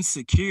your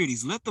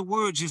insecurities. Let the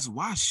word just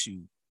wash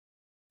you.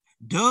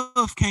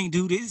 Dove can't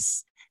do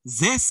this.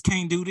 Zest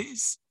can't do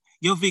this.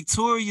 Your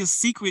Victoria's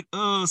Secret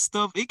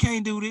stuff, it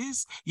can't do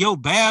this. Your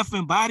Bath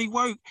and Body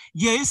Work,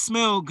 yeah, it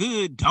smells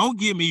good. Don't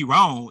get me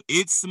wrong.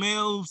 It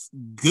smells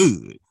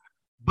good.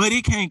 But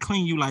it can't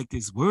clean you like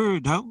this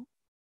word, though.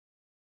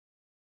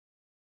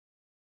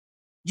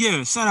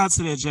 Yeah, shout out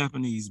to that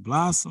Japanese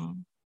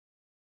blossom.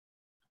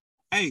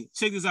 Hey,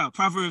 check this out.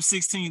 Proverbs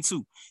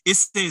 16:2. It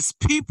says,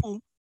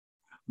 people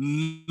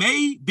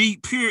may be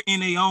pure in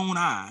their own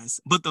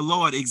eyes, but the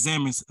Lord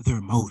examines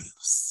their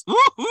motives.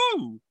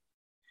 Woo-hoo!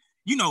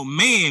 You know,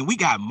 man, we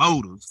got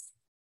motives.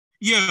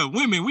 Yeah,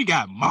 women, we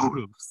got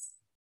motives.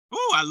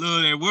 Oh, I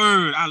love that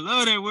word. I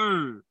love that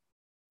word.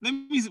 Let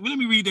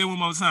me read that one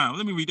more time.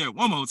 Let me read that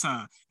one more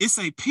time. It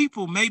say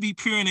people may be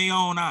pure in their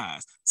own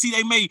eyes. See,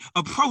 they may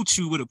approach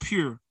you with a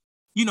pure,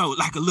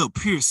 like a little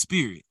pure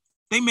spirit.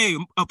 They may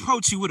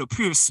approach you with a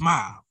pure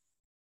smile.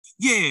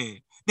 Yeah,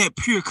 that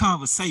pure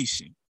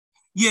conversation.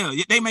 Yeah,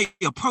 they may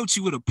approach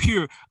you with a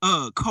pure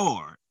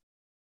card.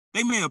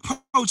 They may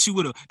approach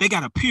you they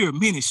got a pure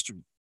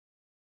ministry.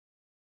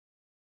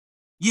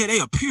 Yeah, they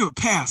a pure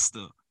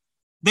pastor.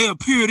 They a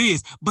pure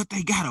this, but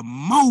they got a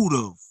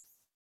motive.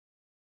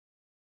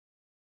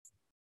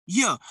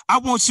 Yeah, I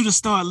want you to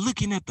start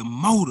looking at the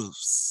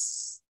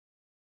motives.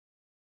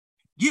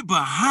 Get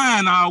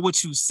behind all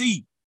what you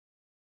see.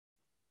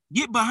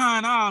 Get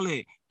behind all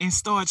that and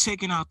start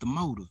checking out the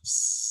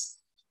motives.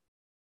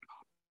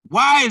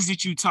 Why is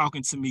it you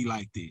talking to me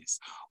like this?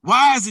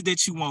 Why is it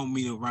that you want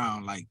me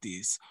around like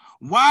this?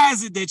 Why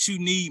is it that you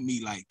need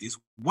me like this?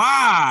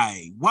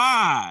 Why?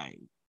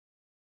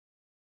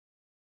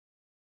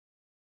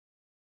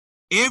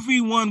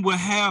 Everyone will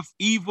have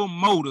evil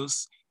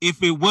motives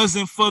if it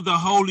wasn't for the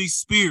Holy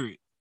Spirit.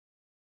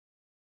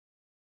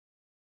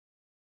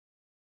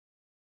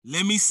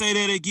 Let me say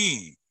that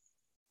again.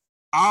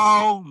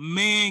 All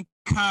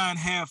mankind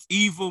have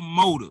evil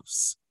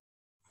motives,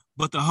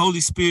 but the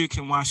Holy Spirit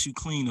can wash you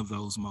clean of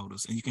those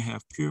motives, and you can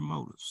have pure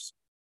motives.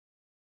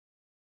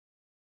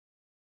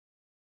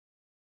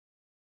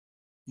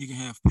 You can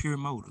have pure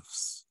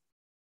motives.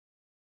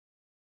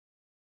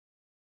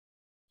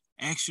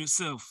 Ask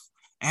yourself,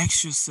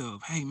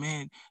 hey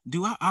man,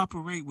 do I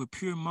operate with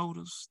pure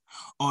motives?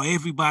 Or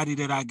everybody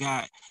that I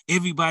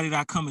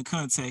come in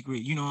contact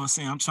with, you know what I'm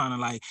saying? I'm trying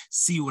to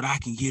see what I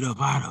can get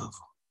up out of them.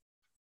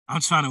 I'm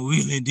trying to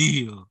wheel and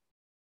deal.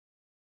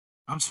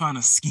 I'm trying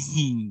to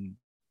scheme.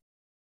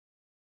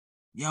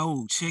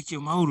 Yo, check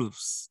your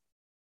motives.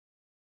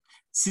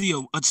 See,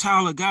 a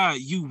child of God,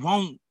 you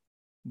won't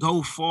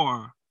go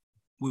far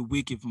with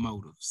wicked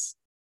motives.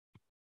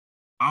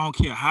 I don't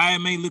care how it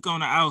may look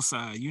on the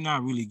outside, you're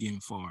not really getting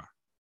far.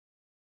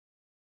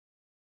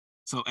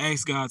 So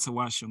ask God to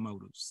wash your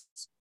motives.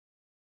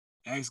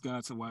 Ask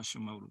God to wash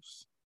your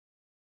motives.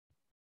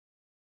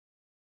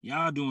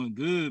 Y'all doing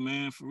good,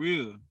 man, for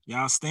real.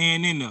 Y'all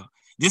staying in there.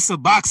 This is a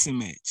boxing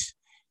match.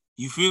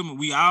 You feel me?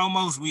 We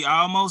almost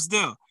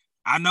there.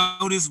 I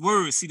know this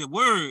word. See, the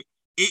word,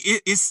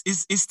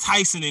 it's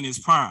Tyson in his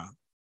prime.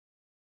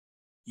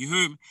 You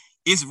heard me?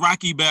 It's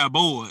Rocky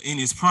Balboa in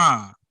his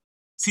prime.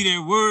 See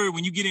that word,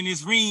 when you get in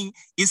this ring,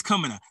 it's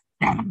coming up.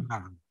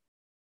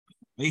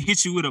 They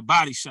hit you with a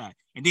body shot,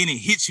 and then it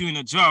hits you in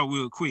the jaw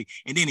real quick,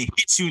 and then it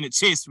hits you in the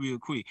chest real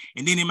quick,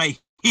 and then it may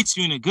hit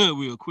you in the gut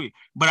real quick.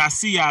 But I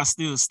see y'all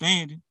still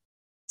standing.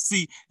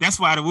 See, that's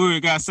why the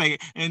word God say,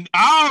 and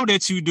all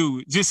that you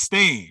do, just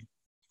stand.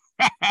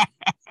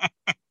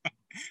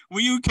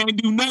 When you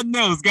can't do nothing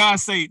else, God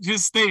say,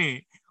 just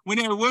stand. When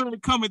that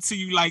word coming to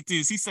you like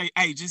this, he say,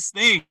 hey, just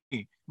stand.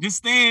 Just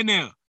stand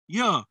there.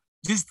 Yeah,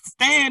 just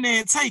stand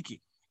there and take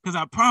it. Because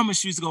I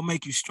promise you it's going to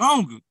make you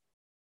stronger.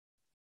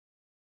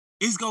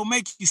 It's going to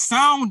make you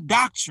sound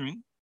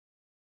doctrine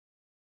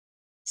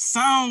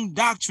from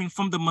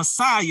the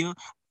Messiah,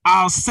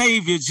 our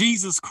Savior,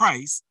 Jesus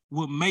Christ,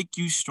 will make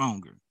you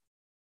stronger.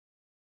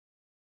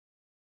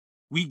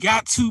 We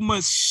got too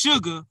much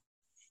sugar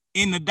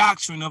in the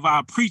doctrine of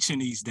our preaching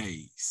these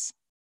days.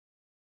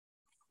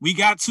 We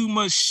got too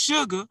much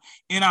sugar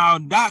in our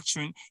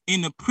doctrine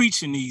in the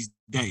preaching these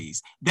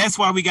days. That's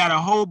why we got a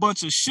whole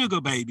bunch of sugar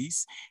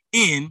babies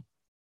in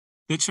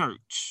the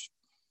church.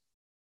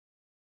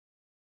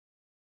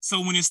 So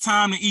when it's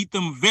time to eat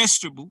them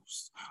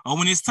vegetables, or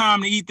when it's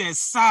time to eat that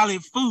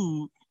solid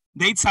food,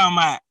 they talking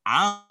about,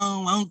 I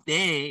don't want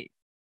that.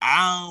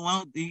 I don't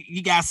want,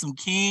 you got some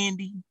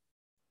candy.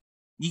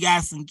 You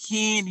got some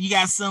candy. You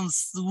got some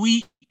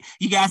sweet.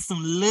 You got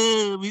some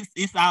love.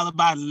 It's all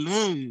about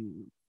love.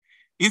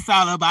 It's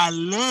all about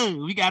love.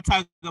 We got to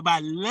talk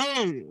about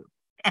love.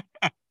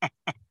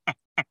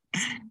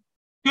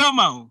 Come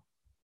on.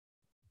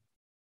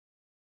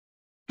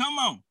 Come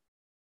on.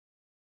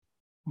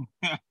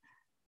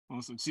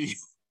 Want some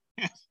cheese?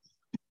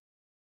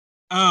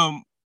 My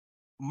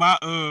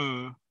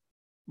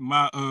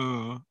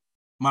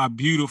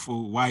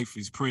beautiful wife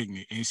is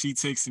pregnant, and she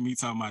texted me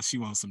talking about she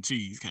wants some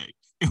cheesecake.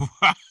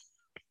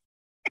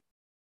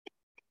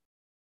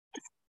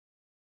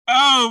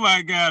 Oh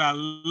my God, I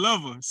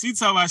love her. She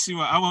talking about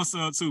I want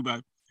some too,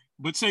 baby.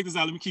 But check this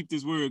out. Let me keep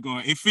this word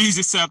going.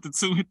 Ephesians chapter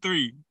 2 and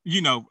 3.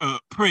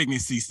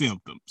 Pregnancy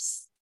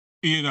symptoms.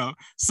 Soon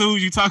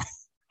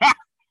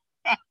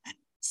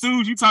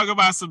as you talk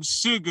about some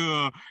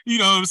sugar, you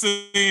know what I'm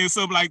saying,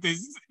 something like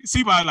this,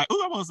 she probably like,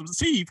 oh, I want some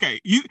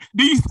cheesecake. Do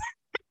you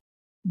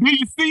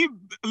see?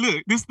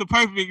 Look, this is the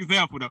perfect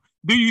example, though.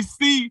 Do you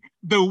see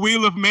the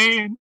will of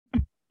man?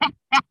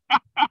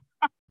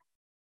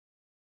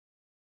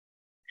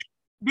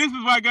 This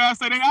is why God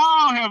said they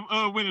all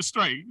have went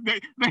astray.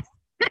 They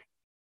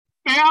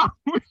all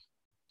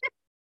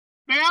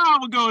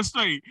would go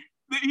astray.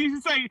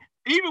 He say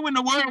even when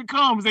the word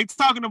comes, they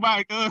talking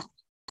about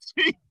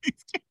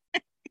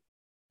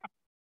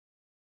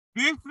This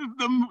is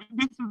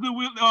the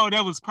will. Oh,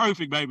 that was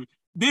perfect, baby.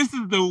 This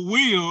is the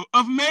will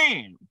of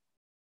man.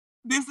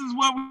 This is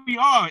what we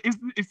are. It's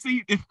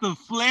the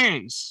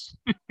flesh.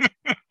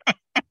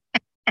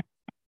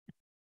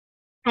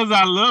 Because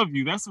I love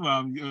you. That's why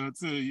I'm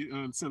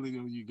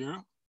telling you,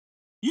 girl.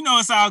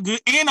 It's all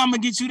good. And I'm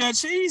going to get you that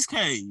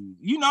cheesecake.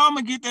 I'm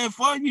going to get that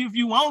for you. If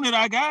you want it,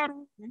 I got it.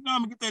 I'm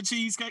going to get that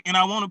cheesecake, and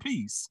I want a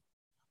piece.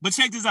 But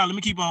check this out. Let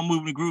me keep on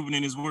moving and grooving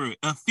in his word.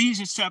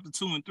 Ephesians chapter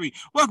 2 and 3.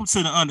 Welcome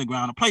to the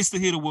underground, a place to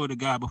hear the word of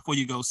God before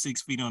you go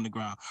 6 feet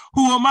underground.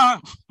 Who am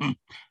I?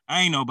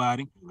 I ain't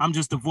nobody. I'm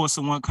just the voice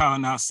of one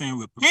calling out saying,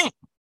 repent.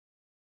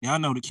 Y'all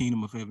know the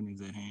kingdom of heaven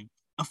is at hand.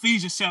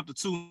 Ephesians chapter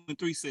 2 and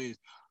 3 says,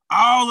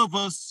 all of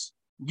us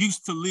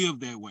used to live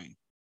that way.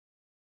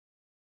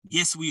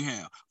 Yes, we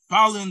have.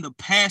 Following the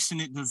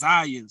passionate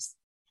desires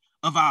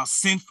of our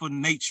sinful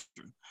nature.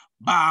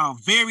 By our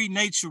very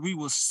nature, we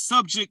were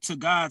subject to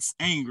God's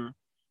anger,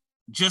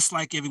 just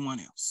like everyone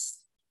else.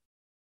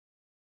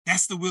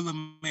 That's the will of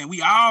man.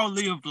 We all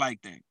live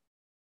like that.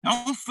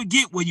 Don't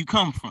forget where you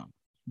come from.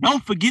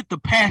 Don't forget the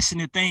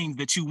passionate things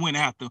that you went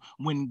after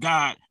when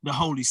God, the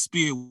Holy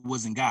Spirit,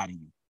 wasn't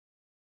guiding you.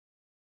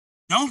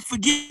 Don't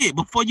forget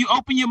before you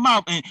open your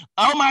mouth and,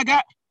 oh my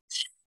God,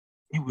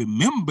 and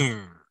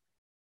remember.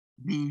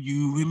 Do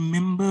you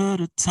remember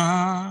the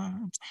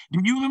times?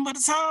 Do you remember the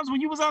times when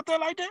you was out there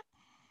like that?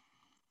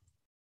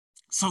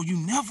 So you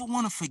never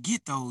want to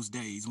forget those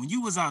days when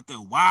you was out there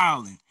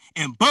wilding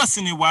and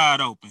busting it wide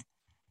open.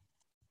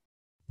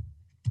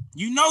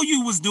 You know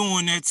you was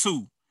doing that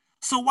too.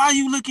 So why are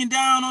you looking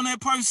down on that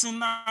person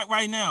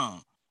right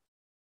now?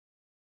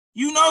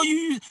 You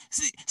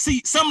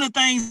see some of the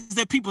things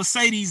that people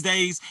say these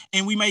days,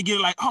 and we may get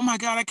like, oh my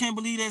God, I can't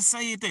believe they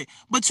say it there.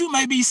 But you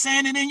may be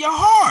saying it in your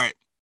heart.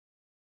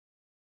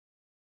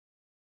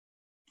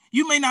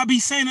 You may not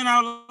be saying it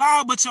out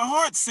loud, but your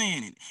heart's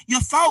saying it.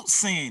 Your thoughts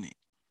saying it.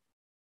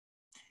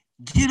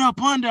 Get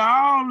up under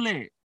all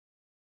that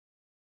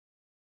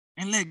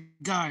and let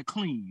God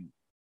clean you.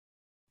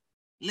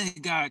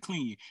 Let God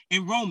clean you.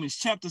 In Romans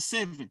chapter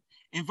 7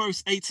 and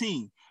verse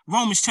 18,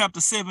 Romans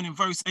chapter 7 and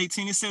verse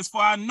 18, it says, for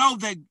I know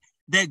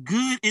that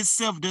good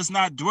itself does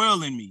not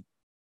dwell in me.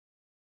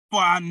 For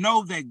I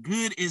know that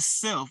good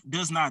itself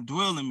does not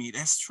dwell in me.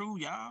 That's true,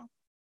 y'all.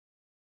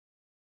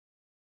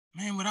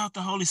 Man, without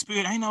the Holy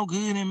Spirit, ain't no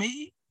good in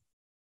me.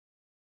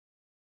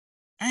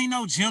 Ain't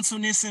no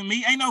gentleness in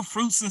me. Ain't no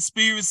fruits and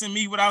spirits in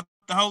me without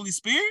the Holy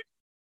Spirit.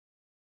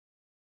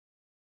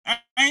 I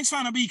ain't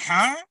trying to be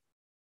kind.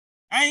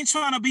 I ain't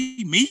trying to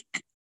be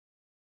meek.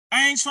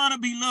 I ain't trying to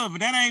be loving.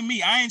 That ain't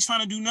me. I ain't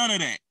trying to do none of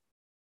that.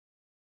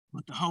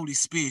 But the Holy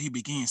Spirit, he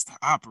begins to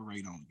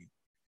operate on you.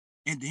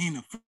 And then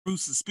the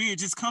fruits of the Spirit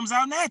just comes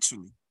out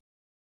naturally.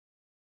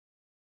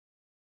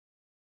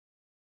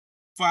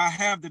 For I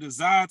have the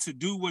desire to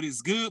do what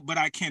is good, but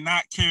I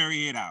cannot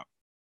carry it out.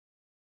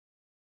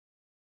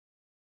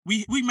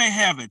 We may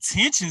have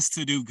intentions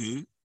to do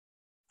good.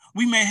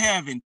 We may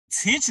have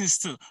intentions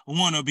to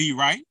want to be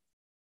right,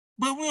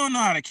 but we don't know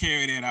how to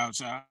carry that out,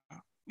 y'all.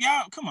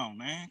 Y'all, come on,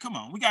 man. Come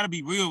on. We got to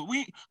be real.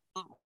 We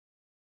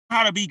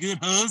how to be good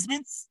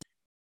husbands.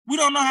 We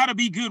don't know how to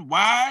be good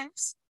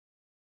wives.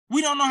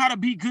 We don't know how to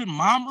be good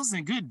mamas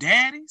and good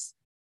daddies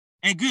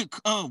and good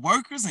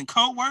workers and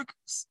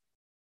co-workers.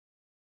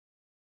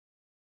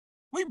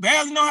 We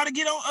barely know how to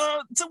get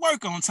on to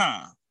work on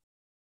time.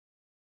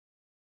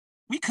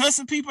 We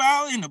cussing people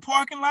out in the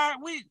parking lot.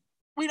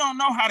 We don't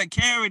know how to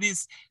carry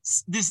this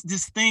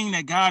thing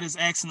that God is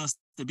asking us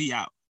to be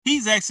out.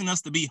 He's asking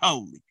us to be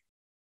holy.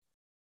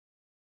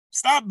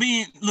 Stop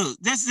being, look,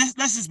 let's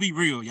just be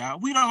real, y'all.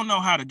 We don't know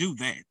how to do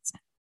that.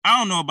 I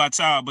don't know about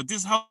y'all, but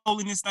this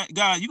holiness thing,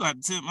 God, you got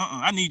to tell me,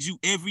 I need you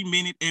every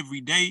minute,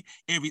 every day,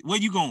 where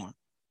you going?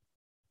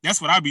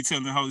 That's what I be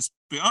telling the Holy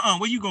Spirit.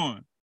 Where you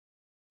going?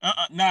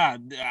 Nah,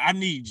 I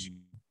need you.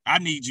 I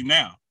need you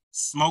now.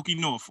 Smokey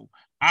Norfolk.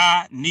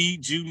 I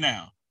need you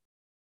now.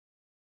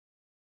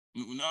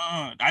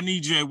 I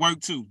need you at work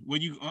too. Where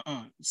you,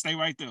 stay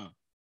right there.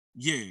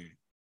 Yeah.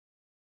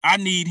 I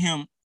need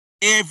him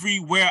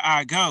everywhere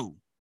I go.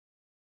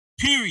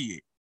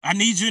 Period. I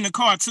need you in the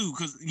car too,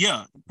 because,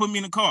 yeah, put me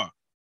in the car.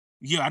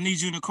 Yeah, I need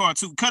you in the car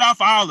too. Cut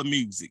off all the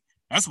music.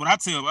 That's what I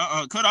tell.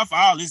 Cut off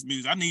all this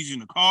music. I need you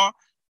in the car.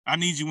 I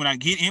need you when I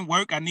get in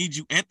work. I need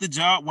you at the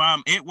job while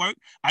I'm at work.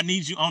 I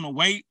need you on the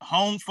way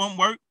home from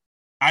work.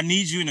 I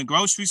need you in the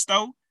grocery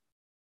store.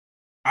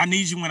 I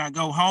need you when I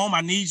go home.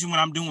 I need you when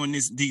I'm doing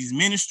these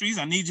ministries.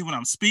 I need you when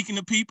I'm speaking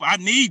to people. I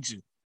need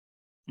you.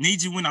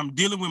 Need you when I'm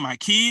dealing with my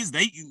kids.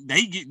 They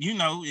get,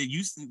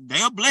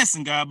 they're a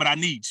blessing, God, but I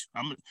need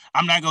you.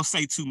 I'm not gonna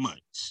say too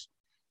much.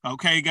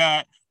 Okay,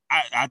 God.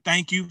 I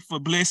thank you for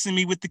blessing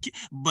me with the kids,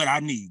 but I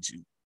need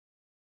you.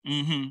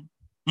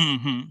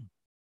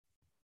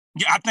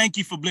 Yeah, I thank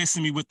you for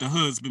blessing me with the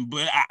husband,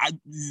 but I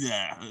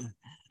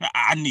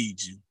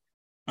need you.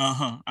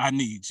 I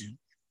need you.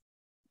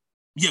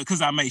 Yeah,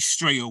 because I may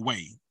stray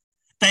away.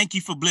 Thank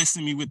you for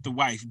blessing me with the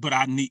wife, but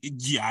I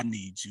need you. I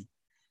need you.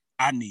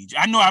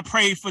 I know I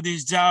prayed for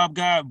this job,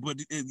 God, but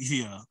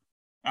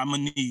I'm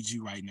going to need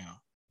you right now.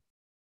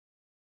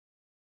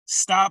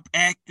 Stop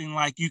acting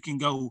like you can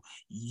go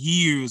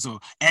years or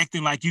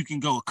acting like you can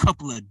go a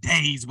couple of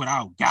days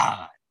without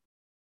God.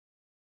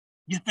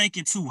 You're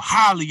thinking too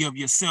highly of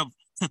yourself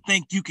to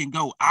think you can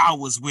go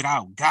hours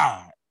without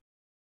God.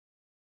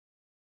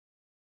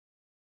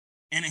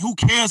 And who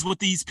cares what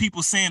these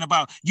people saying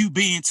about you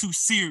being too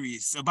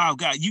serious about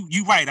God?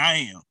 You right, I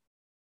am.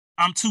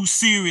 I'm too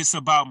serious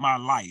about my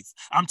life.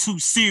 I'm too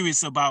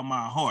serious about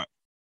my heart.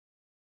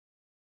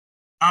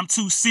 I'm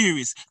too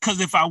serious, because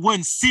if I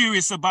wasn't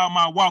serious about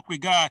my walk with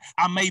God,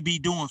 I may be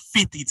doing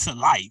 50 to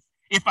life.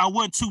 If I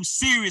wasn't too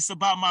serious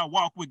about my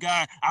walk with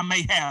God, I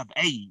may have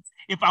AIDS.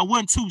 If I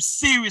wasn't too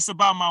serious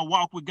about my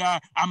walk with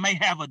God, I may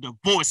have a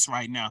divorce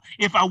right now.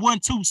 If I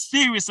wasn't too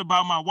serious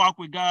about my walk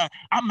with God,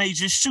 I may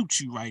just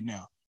shoot you right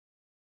now.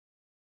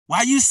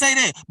 Why you say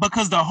that?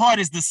 Because the heart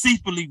is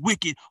deceitfully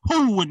wicked.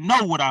 Who would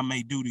know what I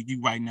may do to you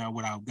right now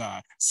without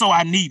God? So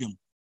I need him.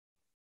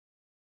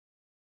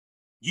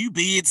 You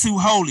being too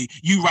holy.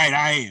 You right,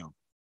 I am.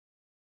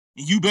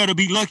 And you better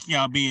be lucky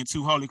I'm being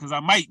too holy, because I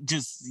might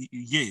just,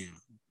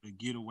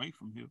 get away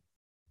from here.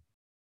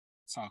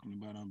 Talking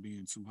about I'm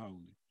being too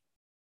holy.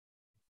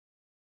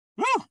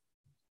 Woo!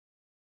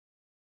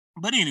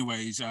 But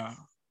anyways, y'all.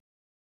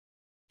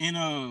 And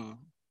I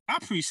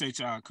appreciate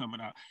y'all coming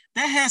out.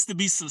 There has to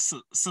be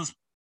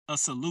a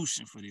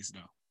solution for this,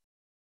 though.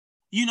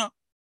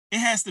 It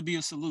has to be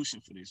a solution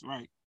for this,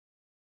 right?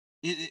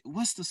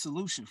 What's the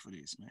solution for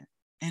this, man?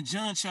 In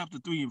John chapter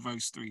 3 and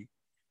verse 3,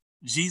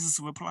 Jesus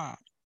replied,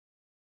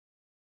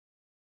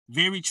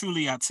 "Very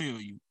truly I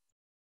tell you,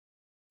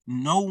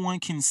 no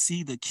one can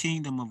see the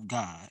kingdom of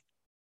God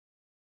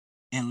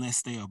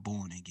unless they are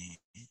born again."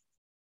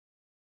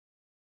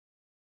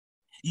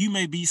 You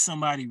may be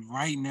somebody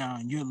right now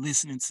and you're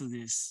listening to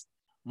this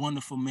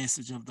wonderful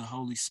message of the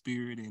Holy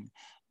Spirit and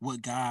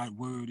what God's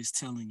word is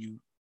telling you.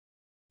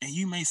 And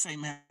you may say,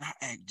 man, I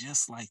act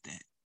just like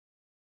that.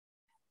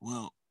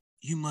 Well,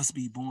 you must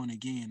be born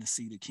again to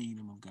see the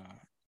kingdom of God.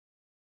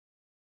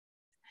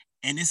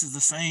 And this is the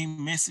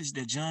same message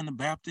that John the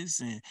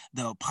Baptist and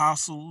the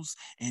apostles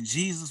and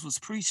Jesus was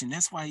preaching.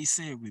 That's why he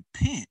said,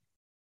 repent,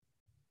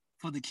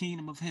 for the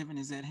kingdom of heaven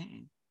is at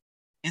hand.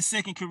 In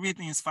 2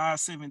 Corinthians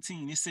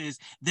 5:17, it says,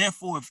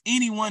 therefore, if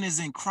anyone is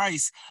in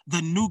Christ,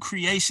 the new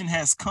creation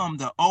has come,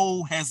 the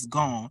old has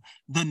gone,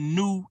 the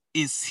new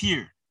is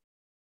here.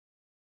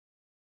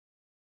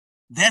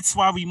 That's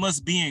why we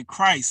must be in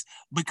Christ,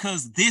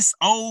 because this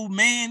old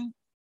man,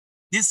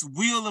 this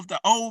will of the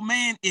old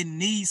man, it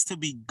needs to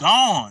be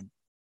gone.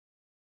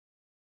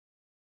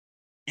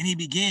 And he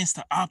begins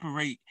to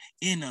operate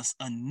in us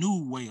a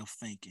new way of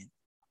thinking,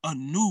 a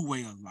new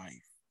way of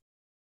life,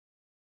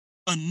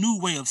 a new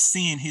way of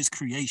seeing his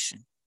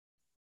creation.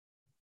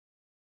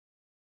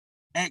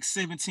 Acts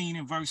 17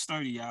 and verse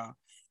 30, y'all.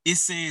 It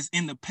says,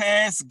 in the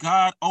past,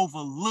 God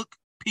overlooked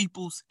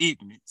people's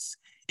ignorance.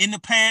 In the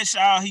past,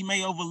 y'all, he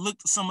may overlook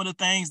some of the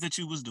things that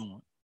you was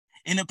doing.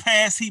 In the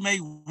past, he may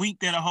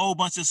wink at a whole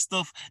bunch of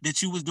stuff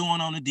that you was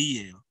doing on the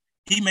DL.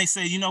 He may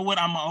say, you know what,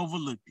 I'm going to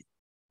overlook it.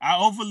 I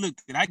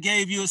overlooked it. I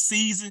gave you a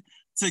season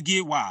to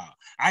get wild.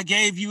 I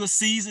gave you a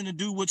season to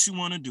do what you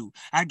want to do.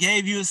 I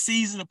gave you a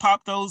season to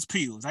pop those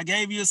pills. I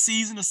gave you a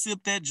season to sip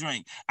that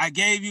drink. I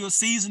gave you a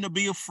season to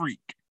be a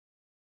freak.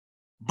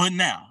 But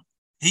now,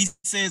 he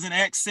says in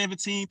Acts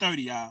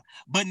 17:30, y'all,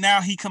 but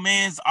now he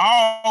commands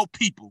all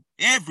people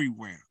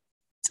everywhere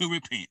to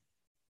repent.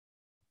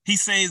 He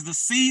says the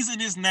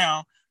season is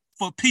now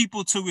for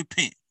people to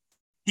repent.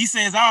 He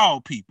says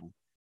all people.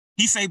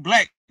 He say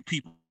black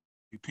people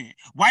repent.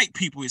 White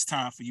people, it's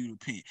time for you to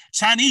repent.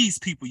 Chinese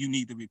people, you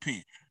need to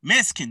repent.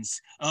 Mexicans,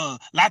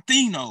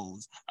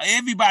 Latinos,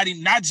 everybody,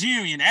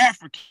 Nigerian,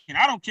 African,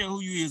 I don't care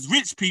who you is,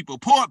 rich people,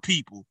 poor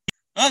people,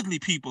 ugly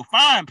people,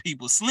 fine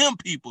people, slim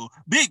people,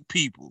 big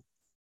people,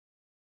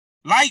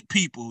 light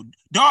people,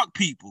 dark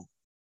people.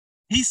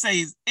 He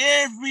says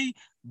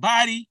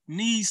everybody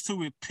needs to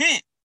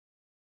repent.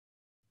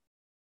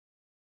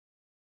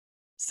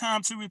 It's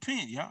time to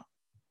repent, y'all.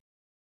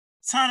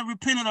 It's time to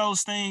repent of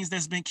those things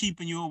that's been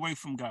keeping you away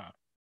from God.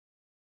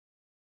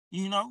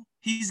 You know,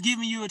 he's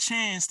giving you a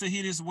chance to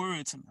hear this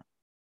word tonight.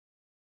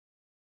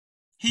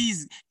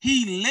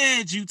 He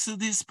led you to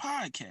this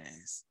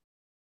podcast.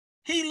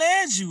 He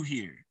led you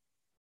here.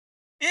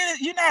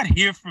 You're not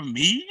here for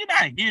me. You're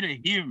not here to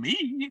hear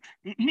me.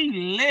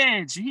 He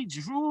led you. He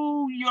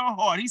drew your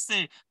heart. He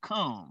said,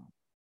 come.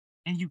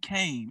 And you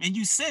came and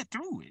you sat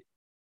through it.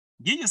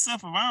 Give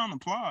yourself a round of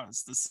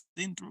applause to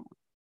sit through it.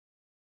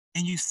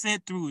 And you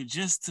sat through it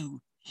just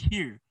to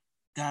hear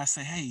God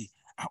say, hey,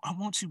 I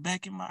want you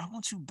back I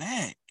want you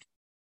back.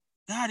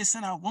 God is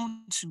saying, I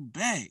want you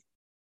back.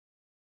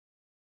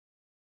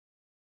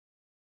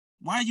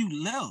 Why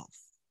you left?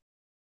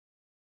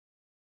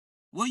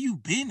 Where you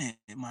been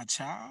at, my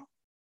child?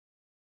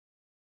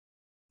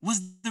 Was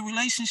the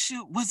relationship,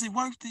 was it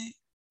worth it?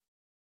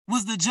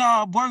 Was the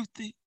job worth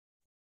it?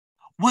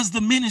 Was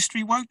the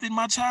ministry worth it,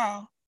 my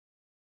child?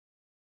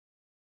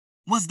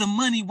 Was the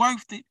money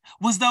worth it?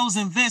 Was those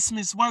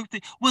investments worth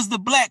it? Was the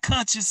Black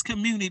conscious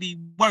community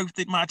worth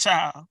it, my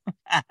child?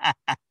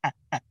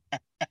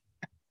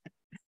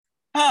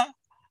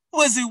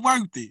 Was it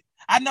worth it?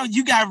 I know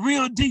you got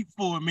real deep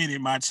for a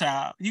minute, my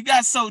child. You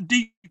got so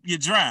deep you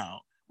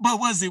drowned. But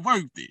was it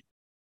worth it?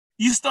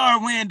 You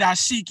start wearing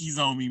dashikis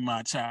on me,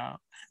 my child.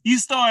 You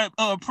start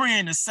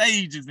praying to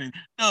sages and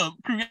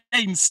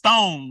creating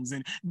stones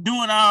and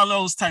doing all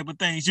those type of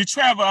things. You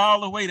travel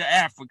all the way to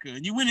Africa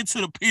and you went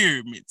into the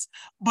pyramids.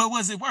 But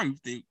was it worth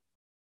it?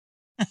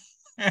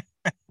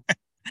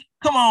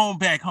 Come on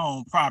back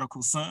home,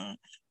 prodigal son.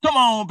 Come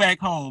on back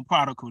home,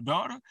 prodigal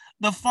daughter.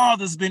 The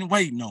Father's been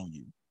waiting on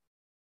you.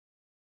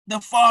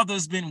 The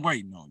Father's been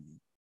waiting on you.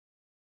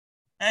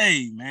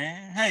 Hey,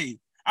 man. Hey,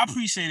 I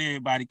appreciate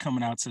everybody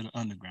coming out to the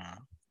underground.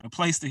 A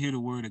place to hear the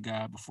word of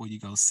God before you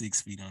go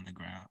 6 feet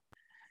underground.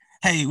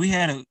 Hey, we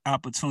had an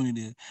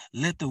opportunity to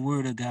let the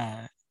word of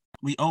God,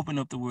 we open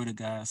up the word of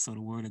God so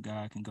the word of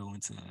God can go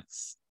into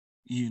us,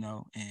 you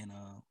know, and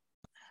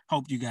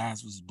hope you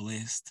guys was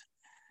blessed.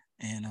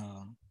 And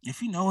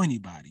if you know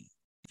anybody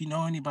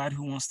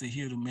who wants to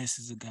hear the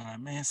message of God,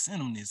 man, send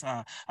them this.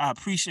 I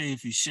appreciate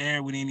if you share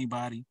it with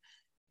anybody.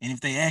 And if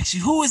they ask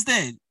you, who is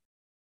that?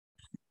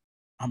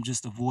 I'm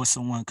just a voice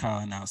of one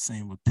calling out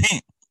saying,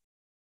 repent,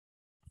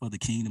 for the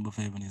kingdom of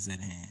heaven is at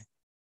hand.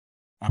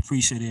 I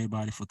appreciate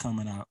everybody for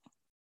coming out.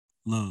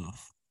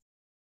 Love.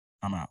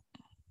 I'm out.